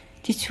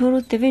 Te tūro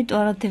te vei,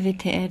 ora te vei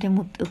te ere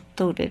mo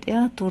taure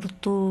rea,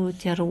 tōruto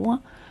te aroa.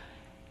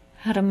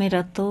 Hara me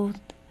ratou,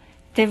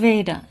 te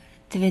veira,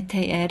 te vei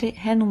te ere,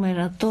 henu me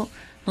ratou,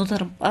 no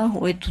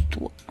tarapahu e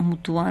tutu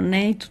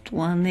anei, e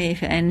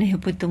whaene he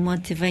pui tumua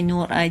te vei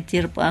nora ai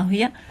te rapahu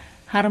ia.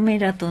 Hara me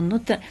ratou, no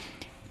te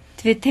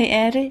vei te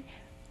ere,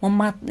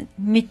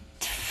 mi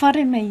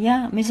whare me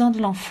ia, maison de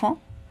l'enfant,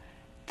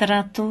 te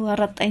ratou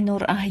aratai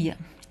nora ahia.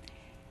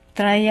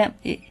 Traia,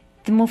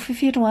 te mo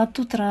whiwhiro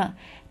atu,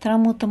 tra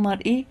mo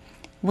tamari,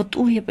 wat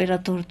uhi pe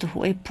ratou te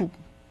ho e pu.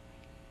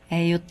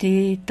 E o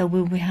te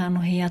tauwewe hano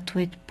he atu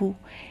e pu.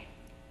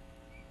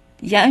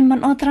 Ia i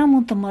man o tra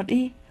mo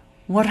tamari,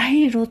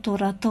 warahi ro tō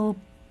ratou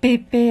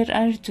peper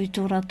ari tui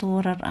tō ratou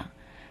orara.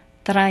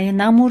 Traia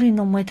namuri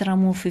no mai tra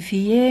mo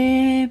whiwhi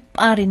e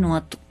pari no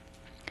atu.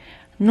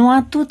 No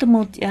atu te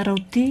mo te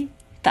arauti,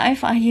 ta e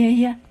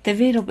whahia, te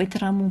vera pe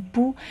tra mo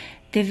pu,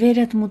 te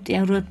vera te mo te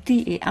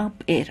arauti e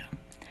ap era.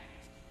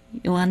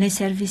 O ane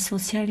service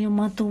social o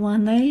mātou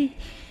anei.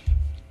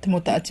 Te mo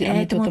taati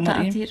ame tō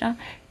tamari. Te mo taati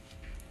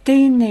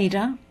tēnei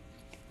ra.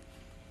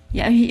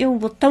 Ia hi eo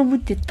o tau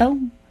te tau.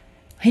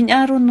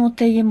 Hiņaro no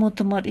te ie mo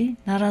tamari.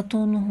 Nā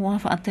ratou no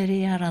hoa whaatere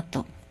a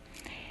ratou.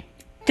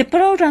 Te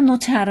paraura no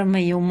te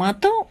haramei o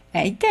mātou.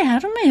 Ei te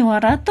haramei o a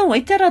ratou.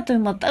 Ei te ratou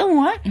i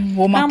mātou ha.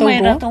 O mātou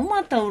ro. Ratou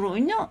mātou ro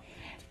ino.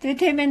 Te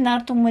me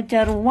nārtou me te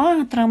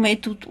aroa. Trama e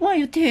tutua.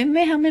 Yo te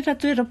meha me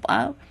ratou e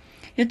rapau.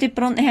 Yo te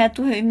pron e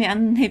atu hei me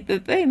an hei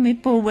pepe, me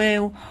pou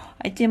eo,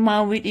 ai te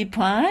mawit i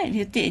pā,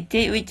 yo te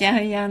ui te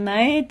aho iana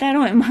e,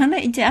 taro e mana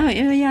i te aho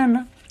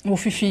iana. O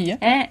whiwhi,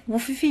 o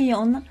whiwhi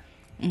ona.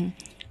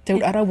 Te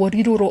ara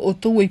wariro ro o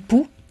tō e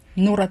pu,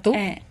 no rato?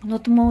 No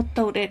te mō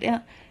tau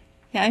rerea,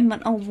 ai man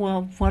au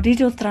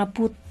wariro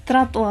trapu,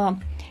 tratoa,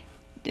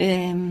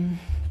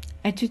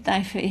 ai tu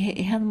tai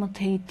e hana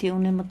matei te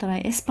one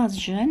matarai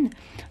espace jeune,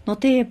 no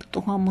te e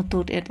putoha mo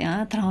tō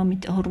rerea, traha mi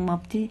te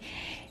horumapti,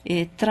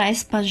 tra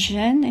espace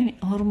jeune,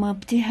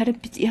 horumapti, hare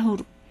piti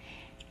horu.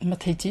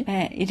 Mateiti?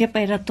 I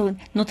repa i rato,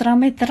 no tra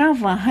me tra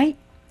wahai,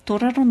 tō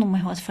raro no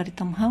mai hoas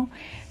wharitamahau,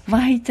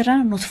 wahai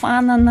tra, no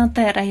whanana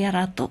te rai a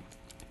rato.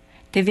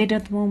 Te vera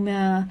te mō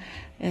mea,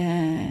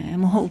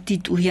 moho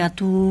titu hi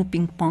atu,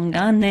 ping pong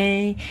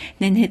anei,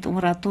 nen he tō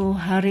rato,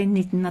 hare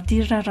ni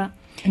natirara.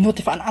 No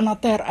te whanana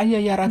te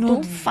rai a rato?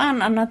 No te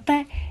whanana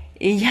te,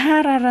 e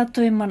hara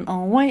rato e man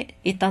awai,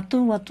 e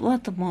tatu atua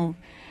te mō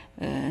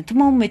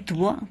me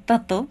tua,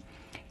 tato,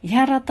 i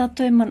hara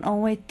tato e man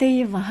awai te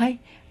e wahai,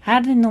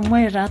 hare no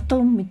mai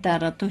rato, mi tā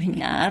rato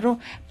hingaro,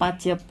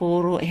 patia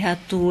poro e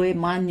hatu e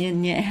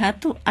maniania e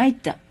hatu,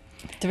 aita.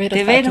 Te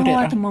vera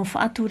hoa te mau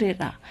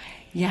whaaturera.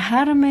 Ia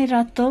hara mai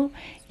rato,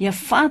 ia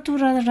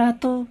whaatura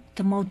rato,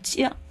 te mau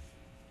tia,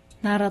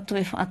 nā rato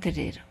e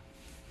whaaterera.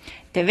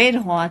 Te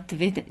vera hoa, te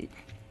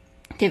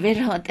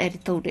vera hoa te eri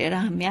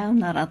taurera, mea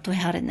nā rato e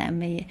hare nā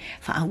mei e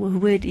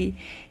whaahueri.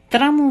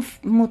 Tramo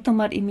mo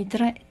tamari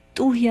mitrai,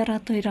 tuhia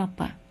rato i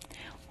rapa.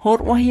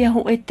 Horoahia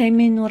ho e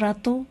teime no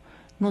rato,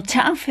 no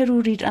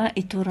tāwheruri ra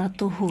i tō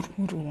rato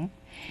huru.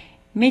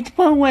 Me te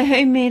pau e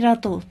hei me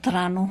rato,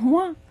 trano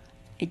hoa,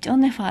 e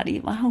tōne whari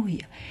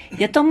wahohia.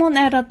 Ia tomo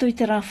nē rato i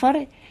te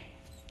rāwhare,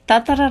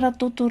 tātara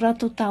rato tō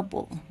rato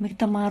tāpo, me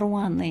ta maro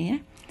anei,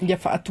 Ia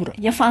whaatura.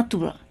 Ia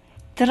whaatura.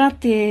 Tera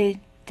te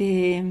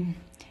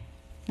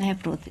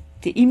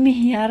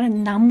imihiara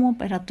namua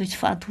pai rato i te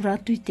whaatura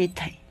atu i te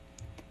tai.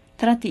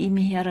 Tera te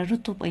imihiara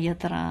ruto pa ia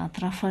tara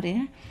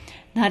whare,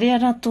 nā rea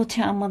rato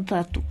te amata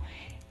atu.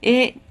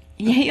 E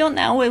hei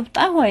ona au e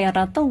utawa e a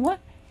rato wa,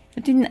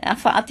 a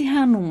whaati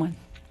hano mai.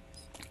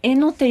 E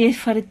no te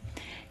whare,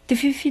 te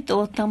whiwhito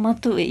o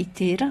tamatu e i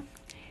tēra,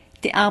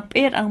 te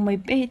āpera au mai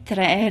pe,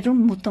 tera eru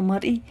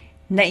mutamari,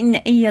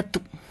 nei atu.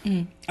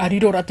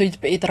 Ariro rato i te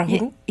pe e tara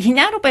huru?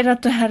 Hinaro pai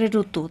rato hare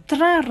roto.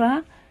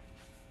 Trara,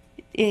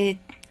 te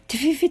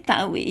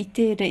whiwhita au e i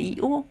tēra i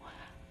o,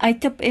 ai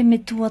tapa e me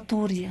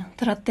tuatoria,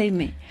 tera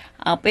teime.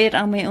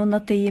 Āpera au mai ona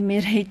te i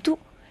me reitu,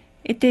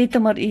 e te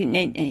tamari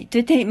nei.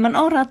 Te man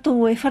o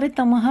rato e whare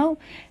tamahau,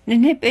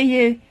 ne pe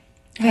e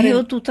hare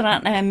o tu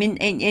trana e min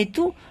e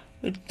tu,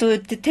 te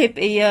tepe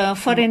e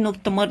whare no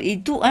tamari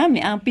i tu, me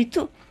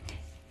apitu,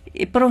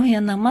 e parohi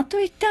ana matu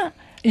i ta,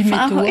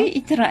 whaaho e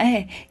i tera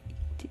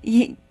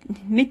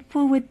me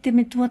pō e te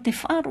metua te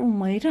wharo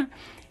maira,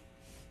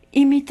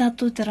 i mi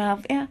tātou te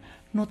rāwea,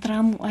 no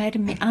tramu aere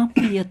me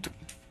api atu.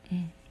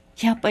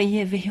 Kia pa i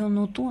e vehe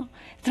no tua,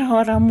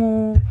 trahara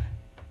mo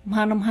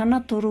mhana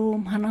toru,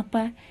 mhana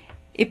pa,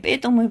 E pe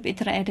to mo pe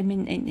tra ere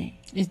min nei.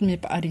 Is me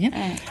paari.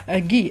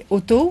 Gi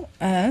oto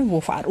wo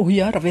far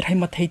uia raver hai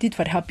mathaitit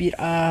far hapir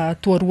a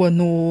torua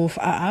no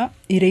fa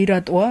I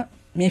reira toa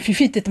me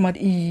fifite tamar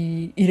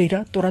I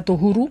reira tora to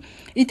huru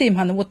I te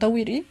mana o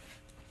tawiri.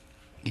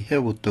 I he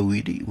o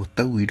tawiri, o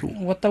tawiro.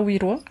 O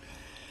tawiro.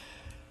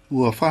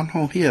 Ua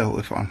whanho hea o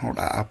e whanho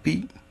ra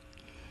api.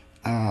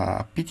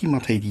 A piti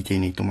mathaiti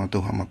tēnei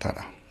tomato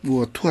hamatara.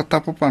 Ua tua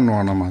tapapano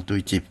ana mātou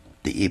I te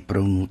e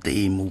praunu, te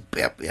e mō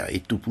pēpea, e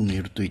tupu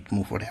ne ruto I te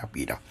mō whare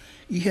hapira.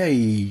 I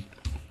hei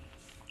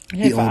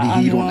I ori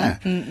hiro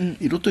nā.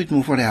 I roto I te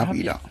mō whare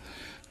hapira.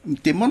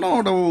 Te mana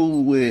ora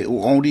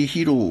o ori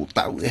hiro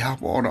tau e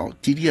hapa ora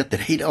tiria te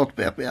reira o te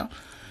pēpea.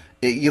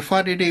 I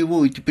whare rei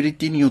wo I te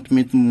peretini o te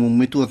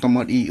metua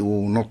tamari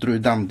o Notre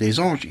Dame des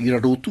Anges I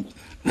rarotu.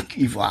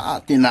 I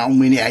wha tēnā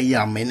umene ai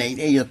a menei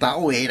rei a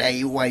tau e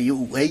rei o ai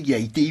o ei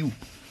ai te iu.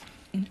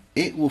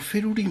 E ua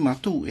wheruri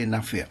mātou e nā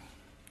whea.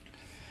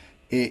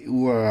 E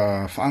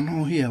ua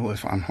whanau hea o e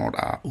whanau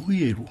rā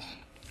ui e rua.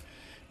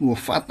 Ua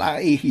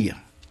whata e hea.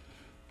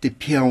 Te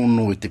pia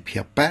ono e te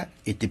pia pā,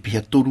 e te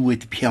pia toru e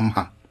te pia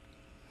maha.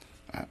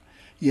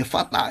 Ia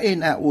whata e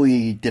nā o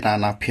e te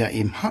rāna pia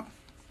e maha.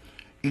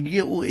 I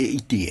ria o e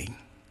ite ei.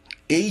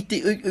 E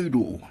ite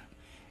ui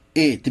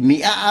e te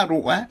mea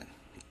aroa,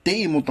 te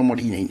e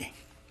motamari nei nei.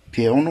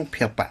 Pia ono,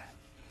 pia pā.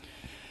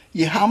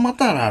 Ia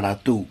hamata rā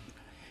rātou,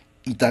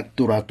 I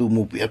tō rātou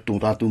mō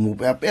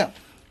pia.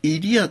 I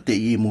ria te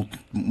e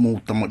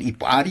motamari I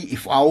pāri, I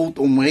whaot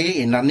o mei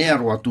e nane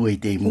aro atu e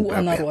te e mō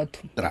pia.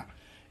 Tara,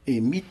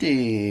 e mi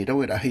te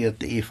rauera hea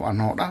te e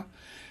whanora,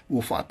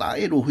 ua whata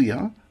e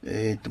rohia,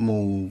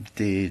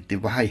 te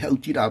wahai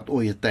hauti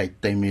rātou e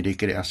te me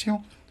recreation,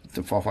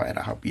 te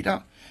whawhaera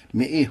hapira,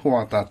 me e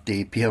hoata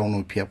te pia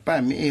ono pia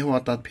pā, me e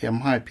hoata pia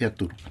maha e pia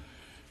turu.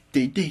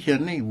 Te hea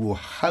nei, ua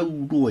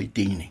haurua I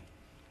tēnei.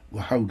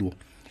 Ua haurua.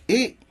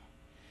 E,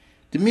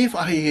 te me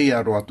whahehei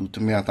aro atu, te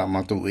mea tā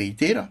mātou e I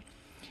tērā.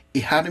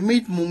 E hare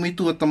mei te mō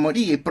metua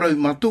tamari, e prau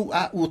mātou,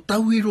 a ua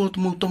tauiro te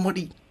mō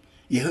tamari.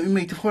 E hui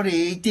mei te whare,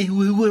 e te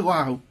hue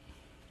wāhau.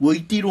 Ua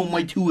I tiro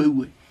mai te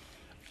hue.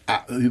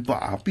 A hupa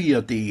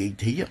apia te e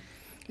te hia.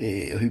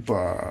 E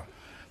hupa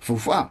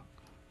whawha.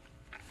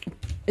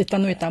 E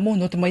tanu e tamo,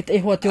 no te mai te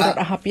hoa te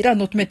ora hapira,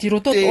 no te me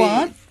tiroto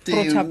toa,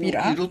 proch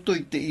hapira. I roto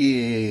I te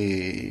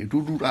e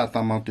rurura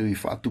tamatu I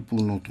whaatupu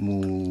no te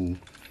mō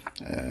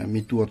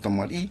metua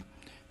tamari.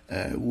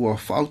 Ua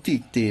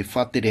whauti te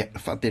whatere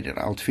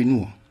rao te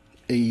whenua.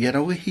 E I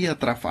rawe hia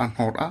tra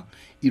whanhora,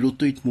 I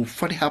roto I te mō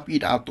whare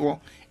hapira atoa,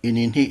 e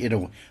nenhe e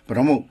rawe.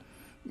 Paramo,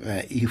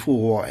 I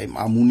fōa e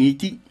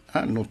mamuniti,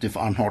 no te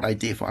whanhora I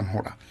te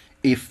whanhora.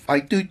 E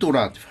whaitui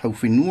tora te hau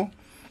whenua,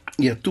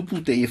 Ia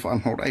tupu te e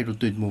whanhora I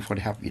roto I te mō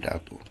whare hapi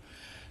rātou.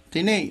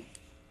 Tēnei,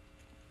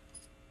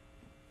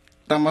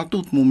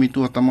 tamatu te mō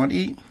mitua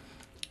tamari,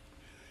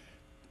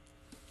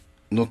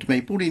 no te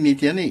mei puri ni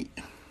tia nei,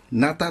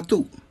 nā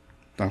tātou,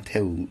 tā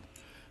teu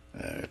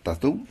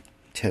tātou,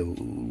 teu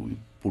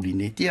puri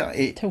ni tia,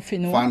 e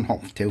whanhau,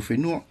 teu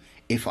whenua,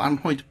 e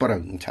whanhau I te parau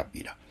ng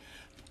tapira.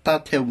 Tā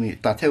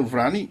teu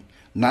wrani,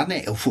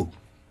 nāne au fu.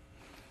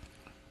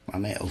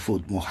 Nāne au fu,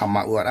 mō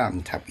hama uara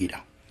ng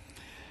tapira.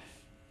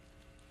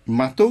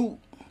 Mātou,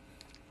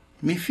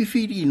 me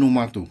whiwhiri no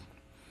mātou.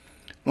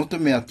 No te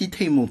mea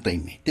titei mō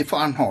teime, te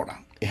whanhora.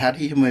 E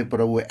hari he mai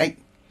parau e,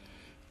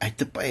 ai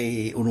te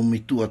pai oro me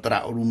tua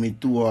tara, oro me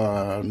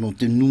tua no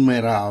te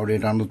numera, ore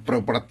ra no te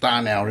parau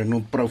paratāne, ore no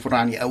te parau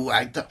wharani au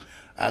aita,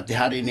 te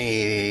hari ne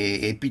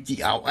e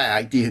piti au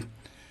ai te...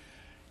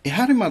 E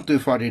hari mātou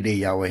e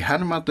wharerei au, e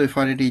hari mātou e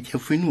wharerei te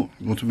whenua,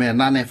 no te mea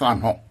nāne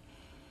whanho.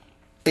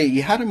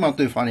 E hari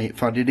mātou e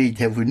wharerei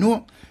te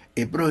whenua,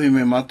 e prohi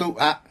me mātou,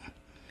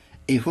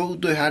 e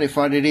whautu e hare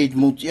wharerei te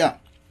motia.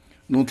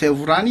 No te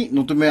whurani,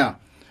 no te mea,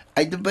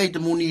 ai te pai te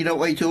moni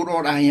rau ai te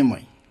orora hea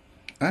mai.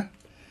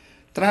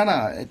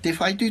 Trara, te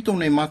whaitui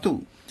tōne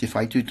mātou,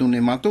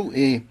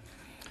 e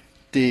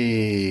te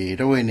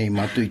raue nei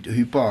mātou I te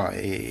hupa,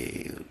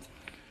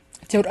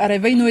 Te ora are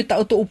vai no e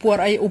tau to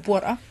upuara ai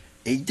upuara?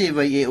 E te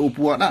vai e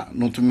upuara,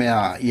 no te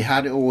mea, I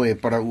hare o e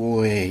para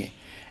o e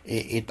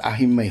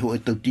tahi mai ho e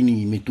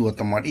tautini me tua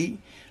tamari,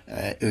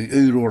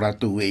 euro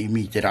ratu e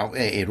mi te rau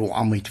e ro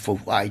amai te whau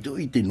ai to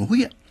I te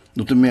nuhia.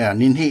 No te mea,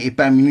 nenhe e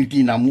pā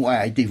minuti nā mua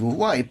ai te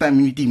whau e pā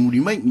minuti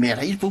muri mai, mea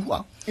rei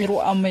whau. E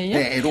ro amai,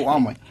 E ro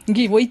amai.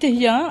 Ngi, wai te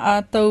hia,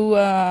 a tau,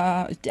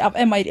 te ap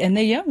e mai e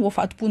nei, wo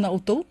whaatupuna o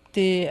tau,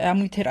 te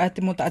amui te raa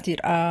te mota atir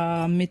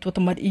a me tua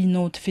tamari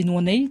no te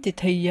whenua nei, te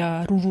tei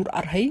rurur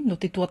arhei, no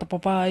te tua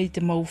tapapai,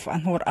 te mau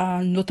whanhor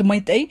a no te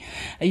maitei.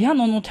 Ia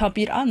no te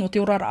hapir a, no te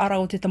orara ara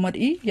o te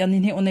tamari, ia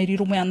ninhe o nei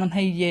riro mea anan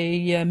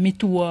hei e me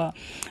tua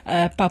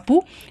papu.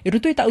 E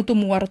ruto I ta auto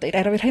muara te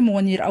ira hei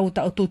moa nira au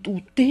ta auto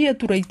tu te hea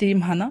tura I te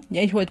imhana,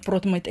 ia I hoa te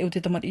prota maitei o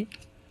te tamari.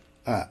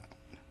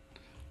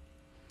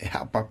 E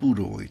ha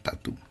papuro I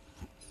tatu.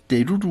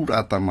 Te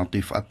rurura tamatu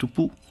I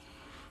whatupu,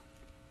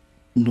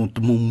 no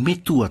te mō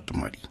metua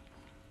tamari.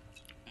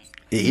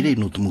 E ere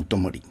no te mō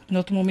tamari.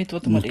 No te mō metua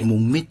tamari. No te mō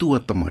metua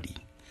tamari.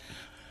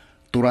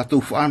 Tō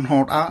rātou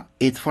whanhor a,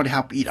 e te whare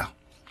hapira.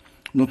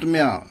 No te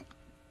mea,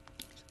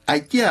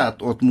 ai kia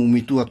o te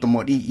mumitua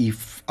tamari i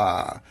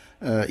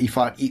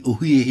whaat i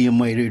uhi hia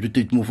mai rei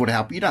rutu te mu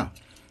wharehapira.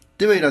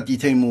 Te weira ti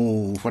te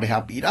mu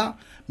wharehapira,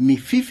 mi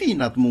whiwhi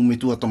na te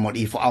mumitua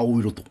tamari i whaau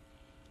i roto.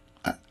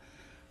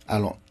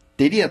 Alo,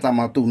 te ria ta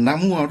mātou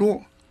namua ro,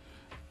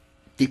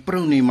 te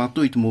prau nei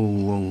mātou i te mu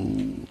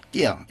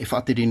tia e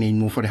whaatere nei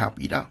mu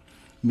wharehapira,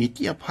 me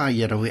tia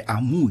pāia rau e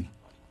amui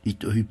i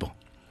te hupa.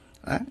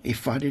 E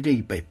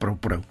whaarerei pai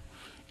prau.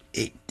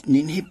 E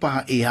nenhe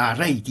pā e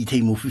ārei ti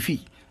te mu whiwhi.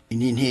 E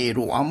nenhe e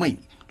ro amai.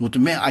 No te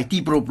mea ai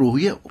ti prau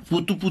hia,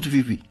 putu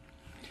whiwhi.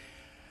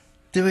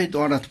 Te wei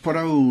tōra te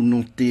parau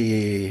no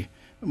te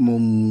mo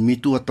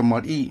mitua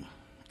tamari,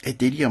 e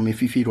te ria me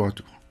whiwhi ro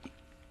atu.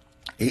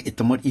 E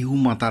tamari i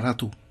huma tā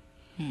ratu.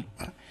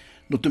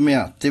 No te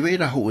mea, te wei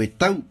raho e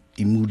tau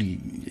i muri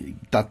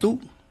tatu,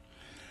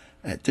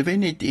 te wei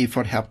nei te e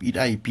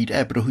wharehapira i pira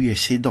e prahui e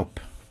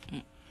sedop.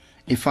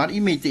 E whari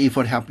mei te e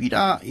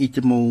wharehapira i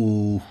te mo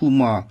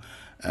huma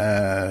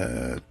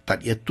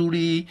tari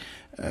aturi,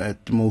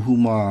 te mo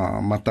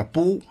huma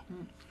matapo,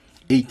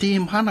 e te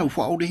hana u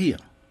whaorehia.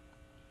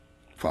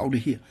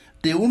 Whaorehia.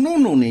 Te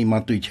onono nei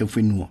matu i te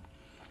whenua.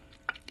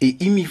 E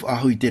imi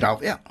whahui te rau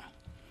ea.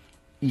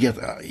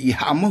 I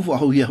hama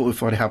whahui ho e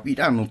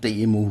wharehapira no te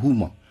e mo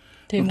huma.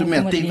 No te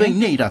mea, te vei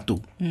nei ratu.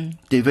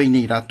 Te vei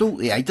nei ratu,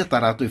 e aitata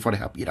ratu e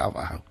wharehapira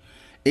wahau.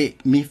 E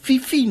me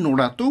whiwhi no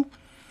ratu,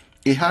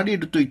 e hari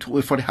rutu i tu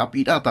e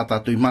wharehapira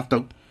tātātou i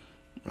matau.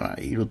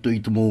 I rutu i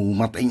tu mō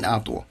mataina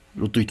atoa.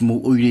 Rutu i tu mō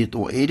oire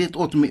toa. E re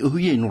toa te me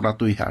uhui e no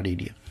ratu i hari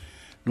ria.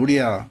 No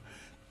rea,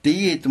 te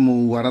i e tu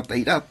mō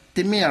arataira,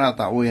 te mea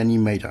rata oia ni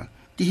meira.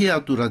 Ti he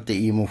atura te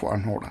i mō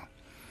whaanhora.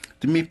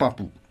 Te me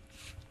papu.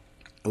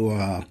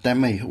 Oa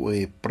tamei ho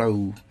e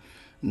prau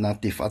na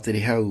te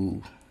whatere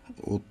hau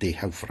o te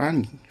hau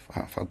whrani,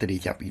 whatere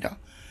tiapira.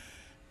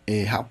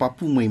 E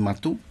hapapu mai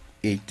matu,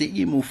 e te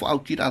i mō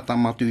whautira ta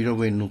matu i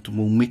rawe no te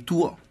mō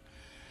metua.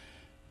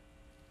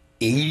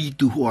 E iri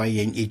tuho ai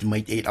e te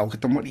mai te e rau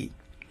katamari.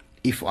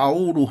 E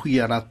whaoro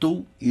hia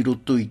ratu i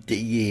roto i te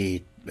i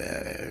e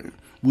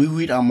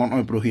wiwira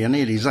mana o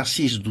prohiane, les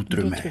assises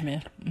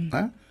d'outre-mer.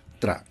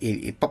 Tra,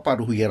 e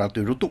paparu hia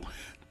ratu i roto.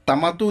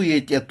 Tamatu i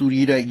e te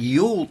aturira i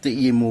o te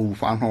i e mō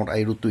whanhora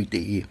i roto i te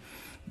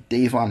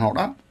i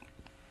whanhora.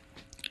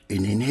 E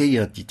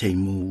nenhea ti te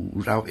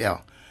mō rau ea,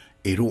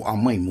 e ro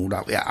amai mō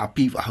rau ea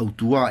api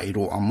wahautua, e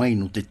ro amai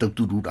no te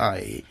tauturura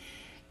e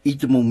i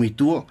te mō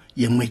metua,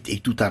 ia mai te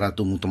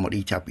tutarato mō tamari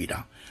i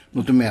tapira.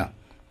 No te mea,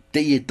 te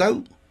i e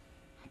tau,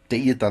 te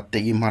i e ta te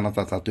i mana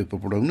tātātou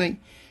paparau nei,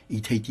 i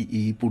teiti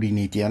i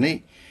Polynésia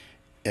nei,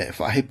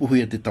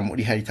 whahepuhui a te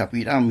tamari hari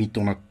tapira, mi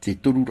tōna te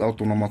toru rau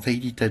tōna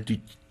mateiti, te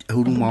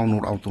huru maono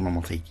rau tōna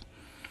mateiti.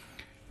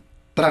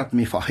 Trat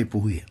me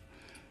whahepuhui.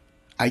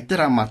 Ai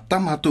tera ma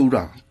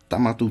tamatoura,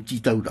 tamatou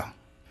titaura.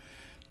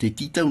 Te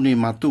titau ne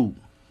matou,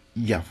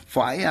 ia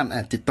whaean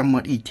a te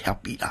tamari te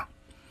hapira.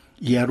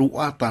 Ia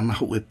roa tāna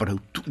ho e parau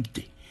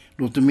tuite.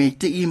 No te mei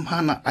te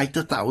imhana ai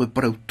te tau e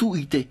parau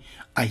tuite,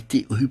 ai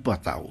te uhupa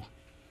tau.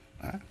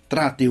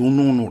 Tra te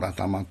ononora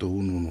tamatou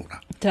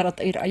ononora. Te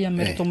rata ira aia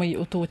mera tomai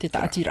o tō te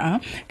taatira.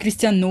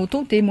 Christian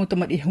Noto, te mo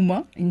tamari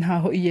huma,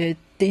 inha ho i e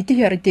te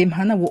itihiari te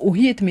mhana, wo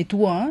ohi e te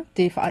metua,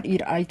 te whaar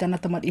ira ai tana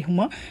tamari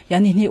huma,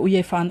 yani ni o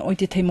ie whan oi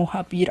te teimo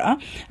hapira.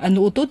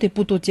 Noto, te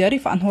puto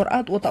tiari, whanhora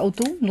at o ta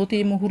autu, no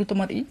te mo huru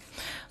tamari?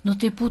 No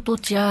te puto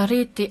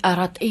tiare, te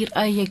arat eir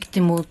ai e te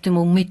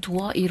mo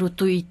metua, i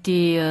roto i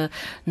te,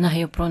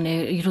 nahe o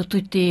prone, i roto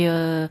i te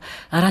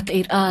arat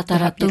eir a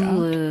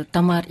taratou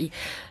tamari.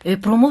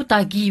 Promo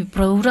tagi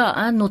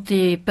praura, no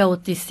te peo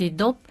te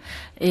sedop,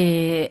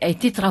 e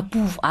te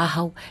trapuv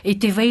ahau. E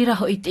te veira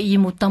ho i te i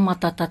mo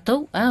tamata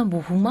tatau,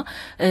 mo huma,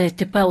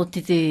 te peo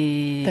te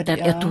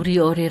aturi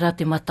o rera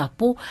te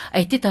matapo,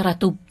 e te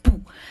taratou pu.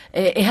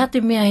 E ha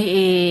te mea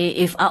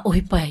e wha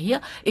ohi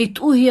pahia, e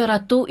tuhi a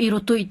rato i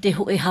roto i te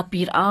ho e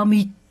hapir a,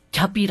 mi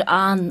hapir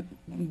a,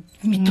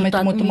 me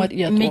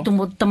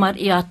tomo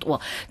tamari i atoa.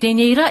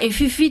 Tēnei ra, e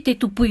whiwhi te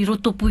tupu i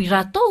roto pui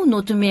rato,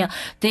 no te mea,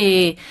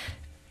 te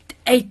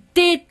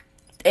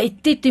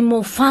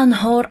mo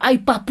whanhor ai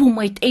papu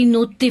mai te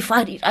no te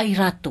whari ai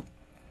rato.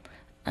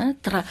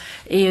 Tra,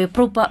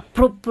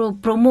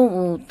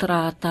 promo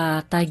tra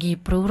tagi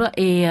praura,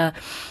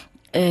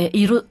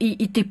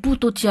 i te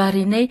puto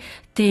tiare nei,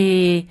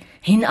 te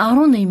hin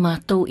aro nei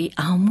mātou i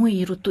amui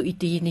i roto i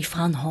te ni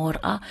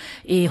whanhora,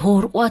 e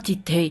horoa ti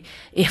te,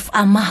 e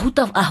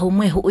whamahuta aho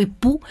mai ho e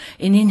pu,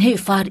 e nenhe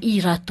whar i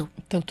rato.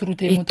 Tauturu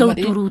te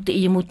tauturu te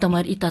i mo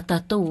tamari i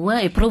tātou,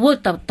 e provo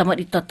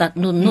tamari tātou,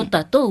 no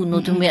tātou,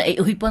 no te mea e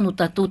uhipa no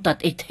tātou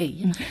tat e te.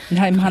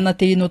 Nai mahana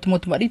te no te mo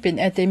tamari, pen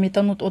e te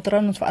metanot o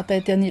tara no whaata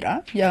e te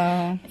anira,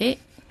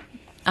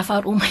 a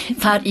whar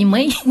i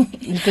mai.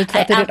 Te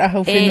whatere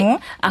ahau whenua.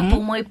 A po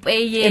mai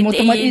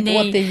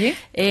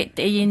e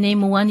te i nei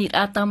moani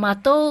rata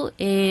mātou,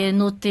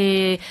 no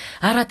te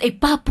arat e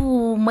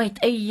papu mai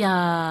te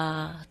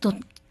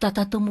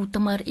tātou mo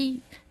tamari.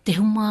 Te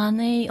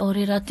humanei, o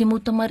rera te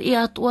mutamari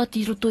atua,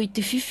 ti roto i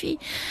te whiwhi,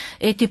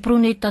 e te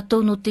prone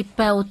tātou no te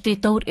pēo te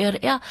taur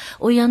ea,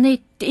 o ia nei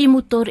te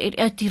imu tore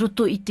e ati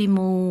roto i te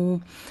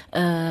mo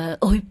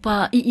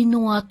ohipa i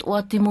ino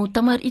atoa te mo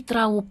tamar i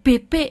tra o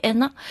pepe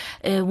ena,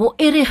 wo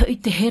ere hoi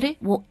te here,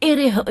 wo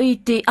ere hoi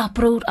te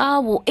aprour a,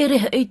 wo ere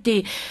hoi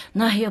te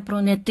nahi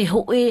aprone te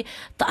hoe,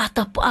 ta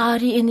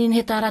atapaari e nin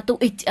he ta rato,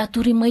 e te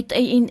aturi mai te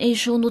in e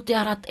shono te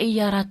arat e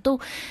a rato,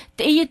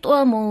 te i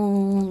toa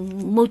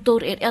mo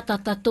tore e ata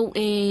tato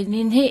e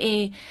nin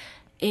he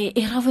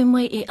e rave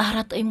mai e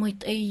arata e mai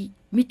te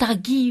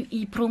mitagi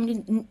i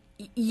promni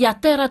i a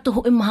te rato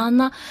ho e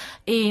mahana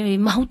e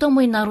mahuta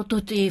mai nā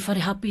roto te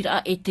wharehapira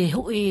e te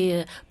ho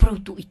e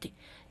proutu i te.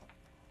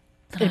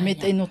 E me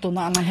te inoto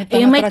na ananhe.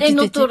 E me te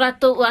inoto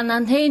rato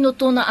ananhe,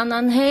 inoto na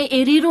ananhe,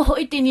 e riro ho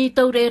i te ni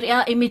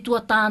taurerea e me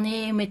tua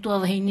tāne, e me tua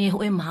wahine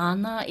ho e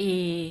mahana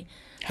e...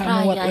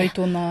 Hano atu i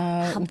tōna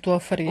utua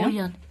wharea.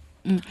 Oia.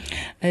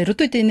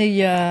 Roto i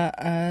tēnei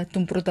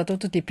tumpuro tātou,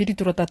 te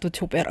piritura tātou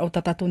te hope ar au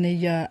tātou nei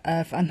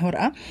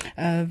whanhora.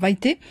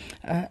 Vaite,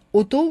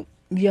 oto,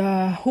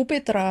 ia hope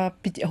tara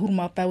piti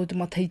ahuruma pāu te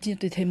mataiti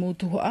te te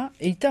mōtuhoa,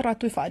 e ita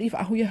rātou e whaari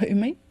whaahuia hau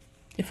mai?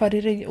 E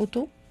whaarere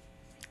oto?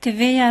 Te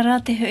vea rā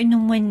te hau no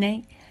mai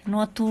nei,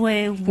 no atu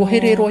e...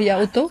 Wohere roi a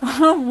oto?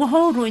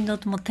 Wohoro i no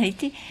te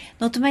mataiti.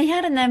 No te mai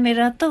hara nā me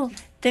rātou,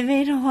 te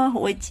vea roha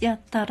hoi tia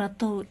tā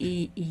rātou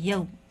i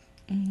iau,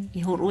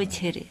 i horo e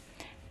tere.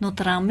 No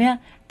te rā mea,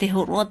 te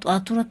horo atu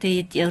atura te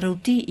e te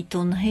arauti i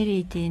tōna here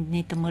i te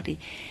nei tamari.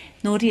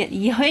 No ria,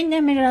 i hoi nā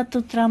me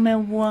rātou te rā mea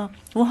ua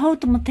hau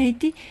te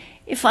mataiti,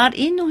 e whaar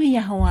ino hi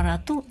ahoa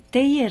rātou,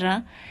 te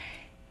iera,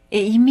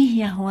 e imi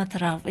hi ahoa te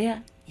rāwea,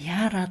 i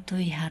a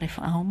rātou i hare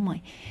whaahau mai.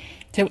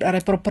 Te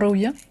ure paroparo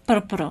ia?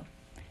 Paroparo.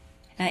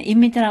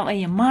 Imi te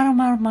rāwea,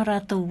 mara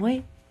rātou wei,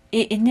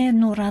 e ne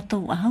no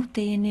rātou ahau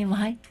te ene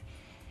wahai.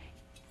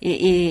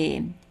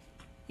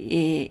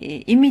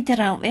 Imi te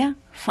rāwea,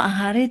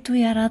 whaahare tu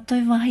i a rātou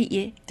i wahi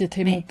e. Te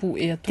te mopu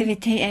e atu. Te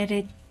te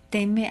ere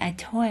te me ai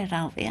te hoa e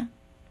rāwea.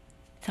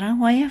 Te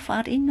rāwea,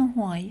 whaar ino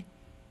hoa i.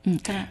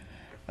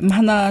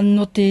 Mahana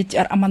no te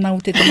ar amana o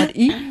te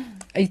tamari,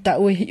 ei ta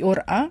ue hi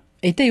ora a,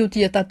 ei te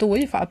uti a tātou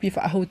e, whaapi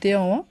whaahau te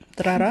aoa,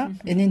 tarara,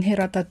 e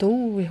nenhera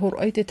tātou, e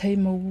horo ai te tei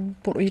mau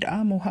poro ira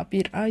a, mau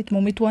hapi ira a, i te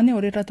momituane, o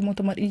rera te mo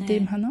tamari i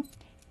te mhana?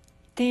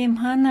 Te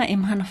mhana e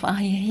mhana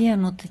whaahia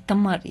no te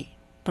tamari,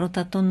 pro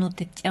tātou no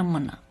te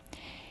tiamana.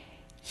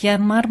 Ia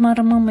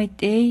marmarama mai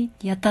te ei,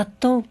 ia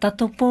tātou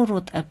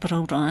pōrua te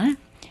praura,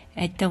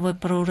 ei te wai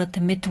praura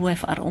te metu e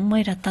whaara o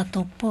mai ra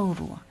tātou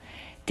pōrua.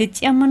 Te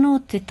tiamana o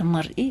te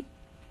tamari,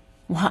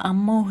 waha a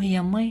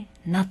mauhia mai,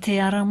 nā te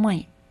ara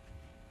mai.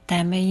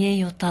 Tēme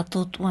iei o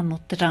tātou tua no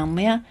te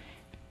rāmea,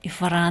 i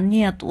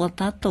wharani atu o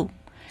tātou.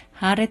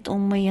 Haret o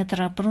mai a te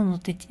raparo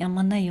no te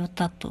tiamana i o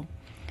tātou.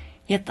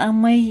 Ia tā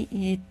mai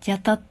e tia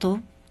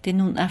tātou, te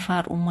nun a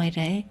whār o mai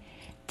rei,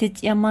 te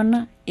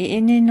tiamana e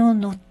ene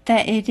no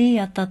te ere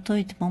a tātou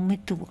i te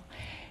maumetua.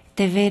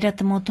 Te vera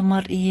te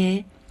motomar i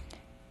e,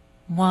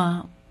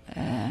 wā...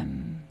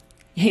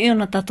 He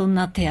ona tātou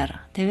nā te ara.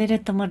 Te vere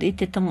tamar i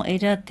te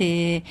tamaira,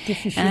 te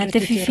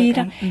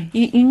whiwhira.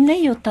 I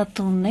nei o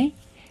tātou nei.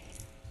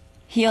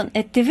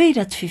 Te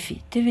veira te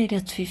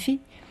whiwhi.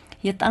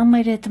 Ia tā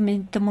maire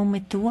te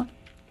maumetua.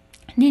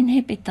 Nin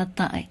hepe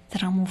tata ai, te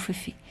ramo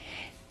whiwhi.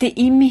 Te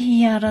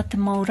imihi ara te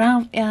mau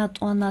rāw e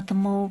atua nā te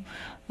mau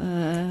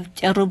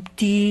te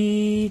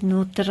arauti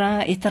no te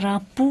rā, e te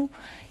rāpū.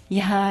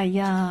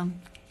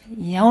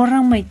 Ia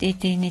ora mai te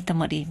nei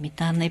tamari, mi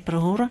tānei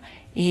prahora.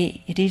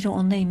 E riro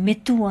o nei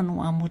metu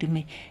anu amuri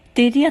me.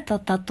 Te ria tā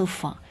tātou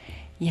wha.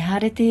 I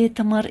hare te e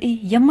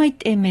tamari, ia mai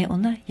te me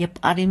ona, ia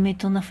pare me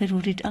tōna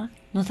whirurira.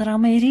 No tā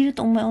rāma e riro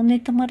tō me o nei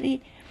tamari.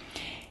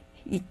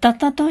 I tā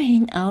tātou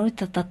hin aure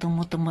tā tātou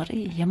mo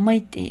tamari, ia mai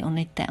te o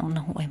nei te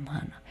ona hoa e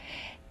mahana.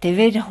 Te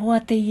vere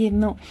hoa te ie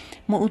mo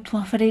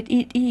utua wharer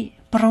i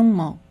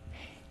paraumau.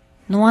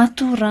 No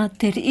atu rā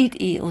te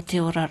ri o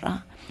te ora rā.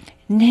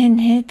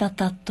 Nenhe tā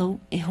tātou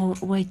e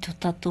horo ai tō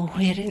tātou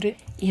here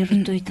i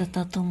ruto i tā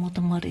tātou mo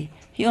tamari.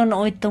 Hi ona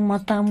oi tō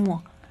mata mua.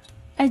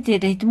 Ai te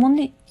rei te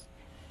moni,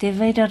 te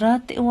veira rā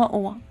te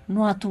oa,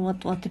 no atu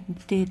te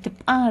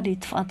pāri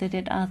te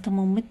whaatere rā te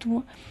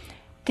maumetua,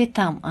 te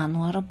tam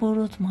anu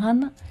araporo te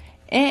mahana,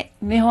 e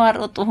me hoa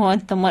roto hoa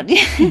te tamari.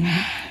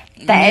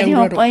 Ta eri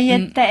hopai e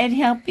ta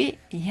eri hapi,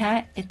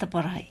 ia e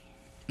taparai.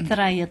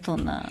 Tarai a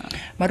tōna.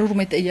 Maruru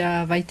me te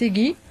ia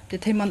vaitegi, te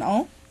teimana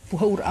o,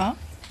 puha ura a.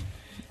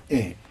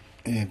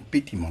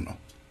 Piti mono.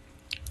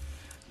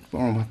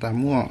 Pōna mata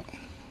mua,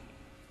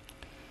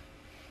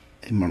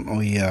 e man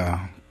o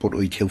ia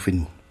poro i teo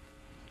whenu.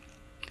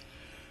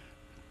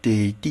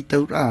 Te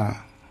titau rā,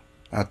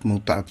 at mau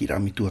tāti rā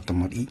mitua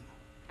tamari.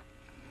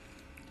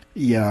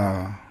 Ia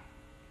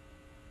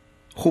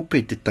hope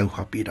te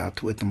tauhapi rā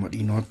tu e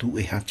tamari, no atu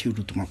e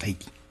hātiuru tu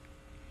mataiti.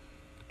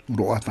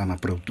 Uro atana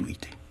prautu i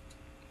te.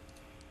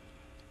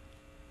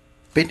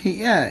 Pene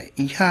ia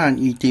i hān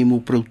i te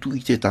mo prautu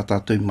i te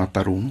tātātou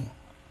matarono.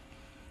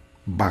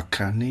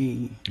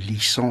 Bakane,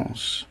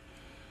 licence.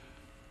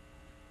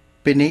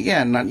 Pene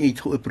ia nan i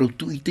tō e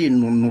prautu i te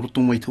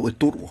noroto mai tō e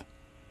toro.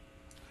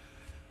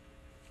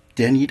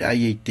 Te anira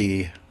ai e te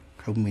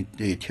haume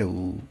te teo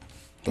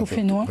Tau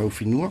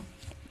whenua.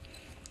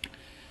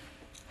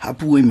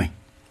 Hapu e mai.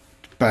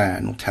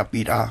 Pā no te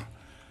hapi rā,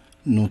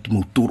 no te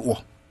mautoro.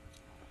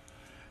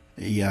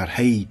 Ia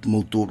hei te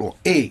mautoro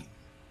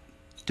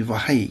te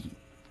wahei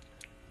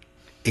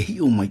e hi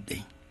o mai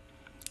te.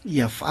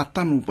 Ia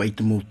whātano pai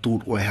te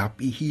mautoro e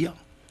hapi hia,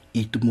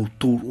 i te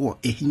mautoro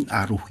e hin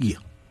arohia.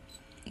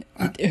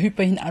 Te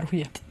hupa hin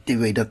arohia. Te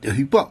weira te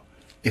hupa,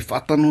 e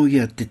whātano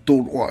ia te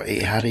toro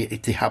e hare e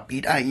te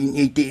hapi rā,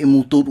 i te e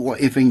mautoro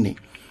e whaine.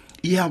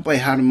 Ia pai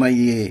hara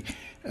mai e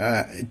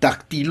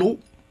daktilo,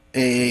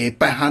 e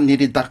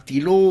pahanere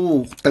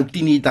daktilo,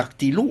 tautini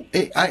daktilo,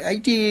 e ai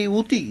te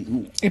oti.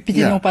 E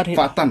piti no pare.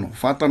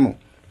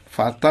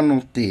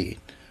 Whātano te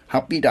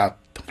hapi rā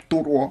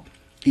toro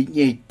i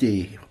nei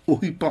te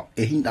ohipa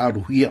e hin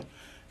arohia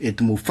e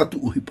te mo whatu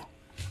ohipa.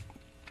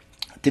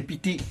 Te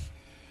piti,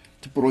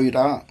 te poroi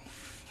rā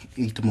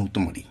i te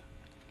mautamari.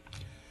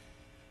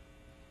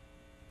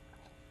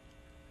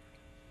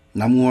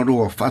 Nā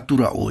muaroa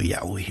whatura o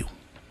ia oe hiu.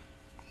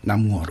 Nā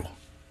muaroa.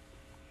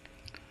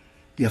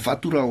 Ia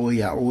whatura o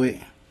ia oe,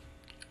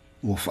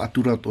 o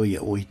whatura to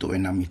ia oe to e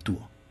nā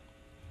mitua.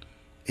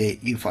 E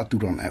i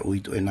whatura na oe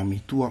to e nā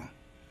mitua,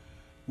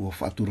 o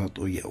whatura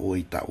to ia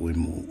oe ta oe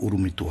mo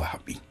urumitua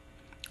hapi.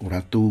 O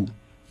rātou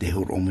te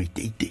horo mai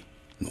te ite,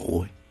 no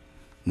oe,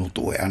 no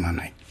to e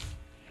ananai.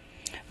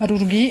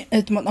 Marurugi,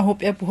 e te mana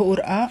hope e puho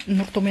ura,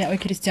 nok to mea oe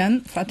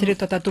Christian, whatere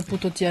tatato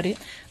puto tiare.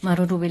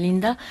 Maruru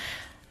Belinda.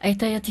 Ai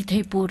tai ati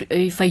teipur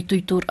e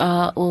whaituitur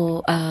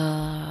o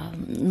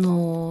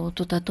no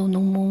to tatou no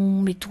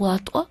mong me tua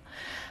atoa.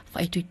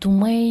 Whaituitu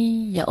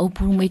mai, ia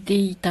aupuru mai te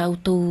i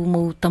tāutou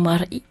mau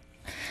tamarai.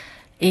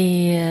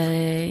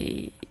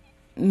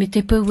 Me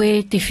te pau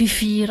e te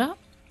whiwhira,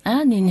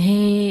 nen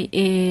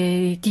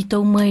he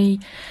titau mai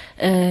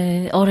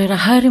orera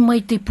haere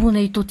mai te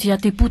pūnei totia,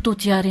 te puto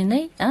tiare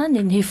nei,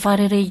 nen he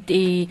wharerei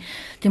te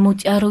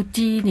moti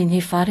aroti, nen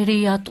he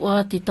wharerei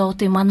atoa te tau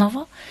te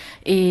manawa.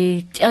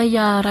 E te ai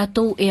a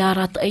ratou e a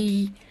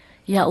ratai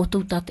ia o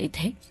tau tate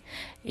te hei.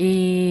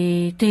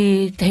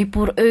 Te hei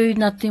por au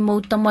na te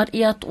mautamar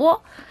i atoa,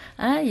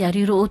 ia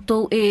riro o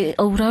tau e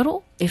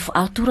auraro, e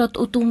whaatura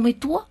o tau me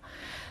tua,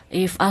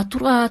 e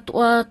whaatura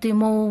atoa te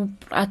mau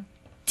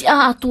tia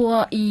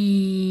atoa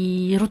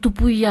i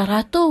rotupui a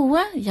ratou,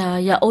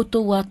 ia o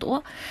tau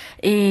atoa,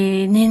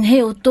 nen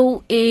he o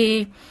tau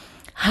e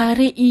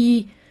hare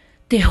i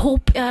te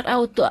hope ara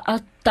o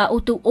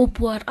tau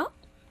opu ara.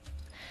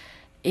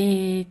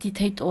 Ti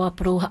teit o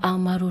apro a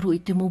maruru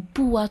i te mo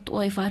pu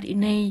atoa e whari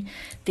nei,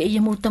 te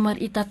ia mo tamar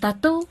i ta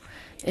tatou,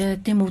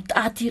 te mo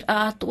tātir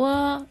a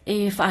atoa,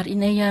 e whari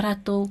nei a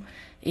ratou,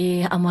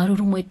 a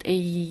maruru mo e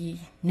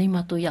nei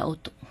mato ia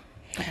oto.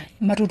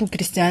 Maruru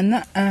Christian,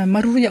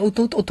 maruru ia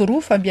utou otoru,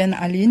 Fabiana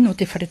Aline, no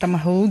te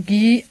wharetamahau,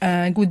 Gi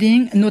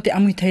Gooding, no te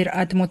amuiteira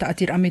a te mota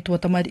atir ame tua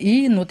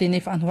tamari, no te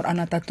nefa anhor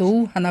ana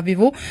tatou, Hana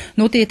Vevo,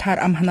 no te tar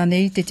amhana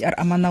nei, te te ar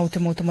amana o te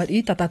mota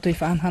mari, ta tatou i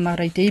whaanhana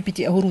rai te,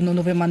 piti ahuru no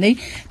novembre nei,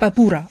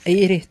 papura, e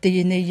ere te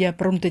nei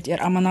pron te te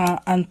ar amana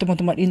an te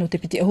mota mari, no te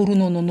piti ahuru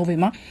no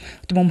novembre,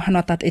 te mo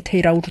mhana tat e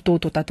teira uruto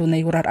to tatou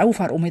nei orar au,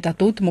 whar o me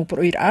tatou, te mo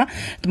proira a,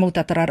 te mo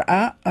tatarar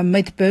a,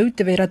 mei te pau,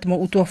 te vera te mo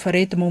utua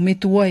whare, te mo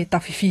metua e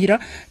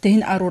tawhiwhira, te hin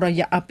arora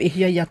ia ap e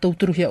hia ia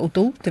tauturuhia o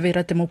tau, te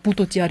vera te mo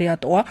puto tiare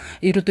atoa,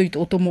 i roto i te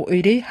oto mo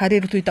oire, hare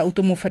roto i ta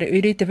oto mo whare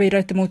oire, te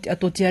vera te mo te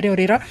ato tiare o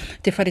rera,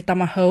 te whare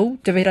tamahau,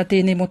 te vera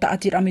tēnei mo ta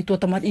atira me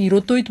tua tamari, i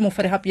roto i te mo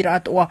whare hapira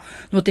atoa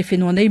no te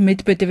whenua nei, me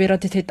te vera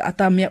te te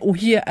ata mea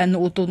uhia an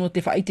oto no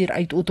te whaitira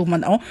ai te oto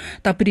manao,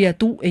 ta piri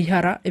atu e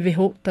hara e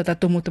veho ta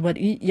tato mo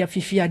tamari, ia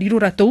whiwhia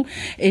riro ratou,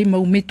 e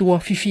mau me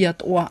tua whiwhia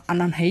atoa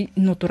anan hei,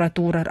 no to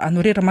ratou rar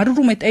ano rera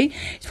maruru met ei,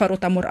 wharo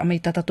tamor a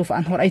mei tatato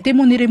whaanhora, ai te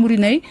mo nere muri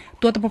nei,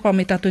 tua papa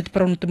me tato te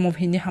paronu te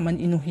mowhine haman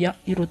inuhia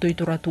i roto i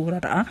to ratou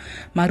rara a.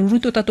 Maruru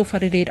to tato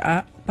wharereira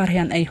a,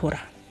 parehan ei hora.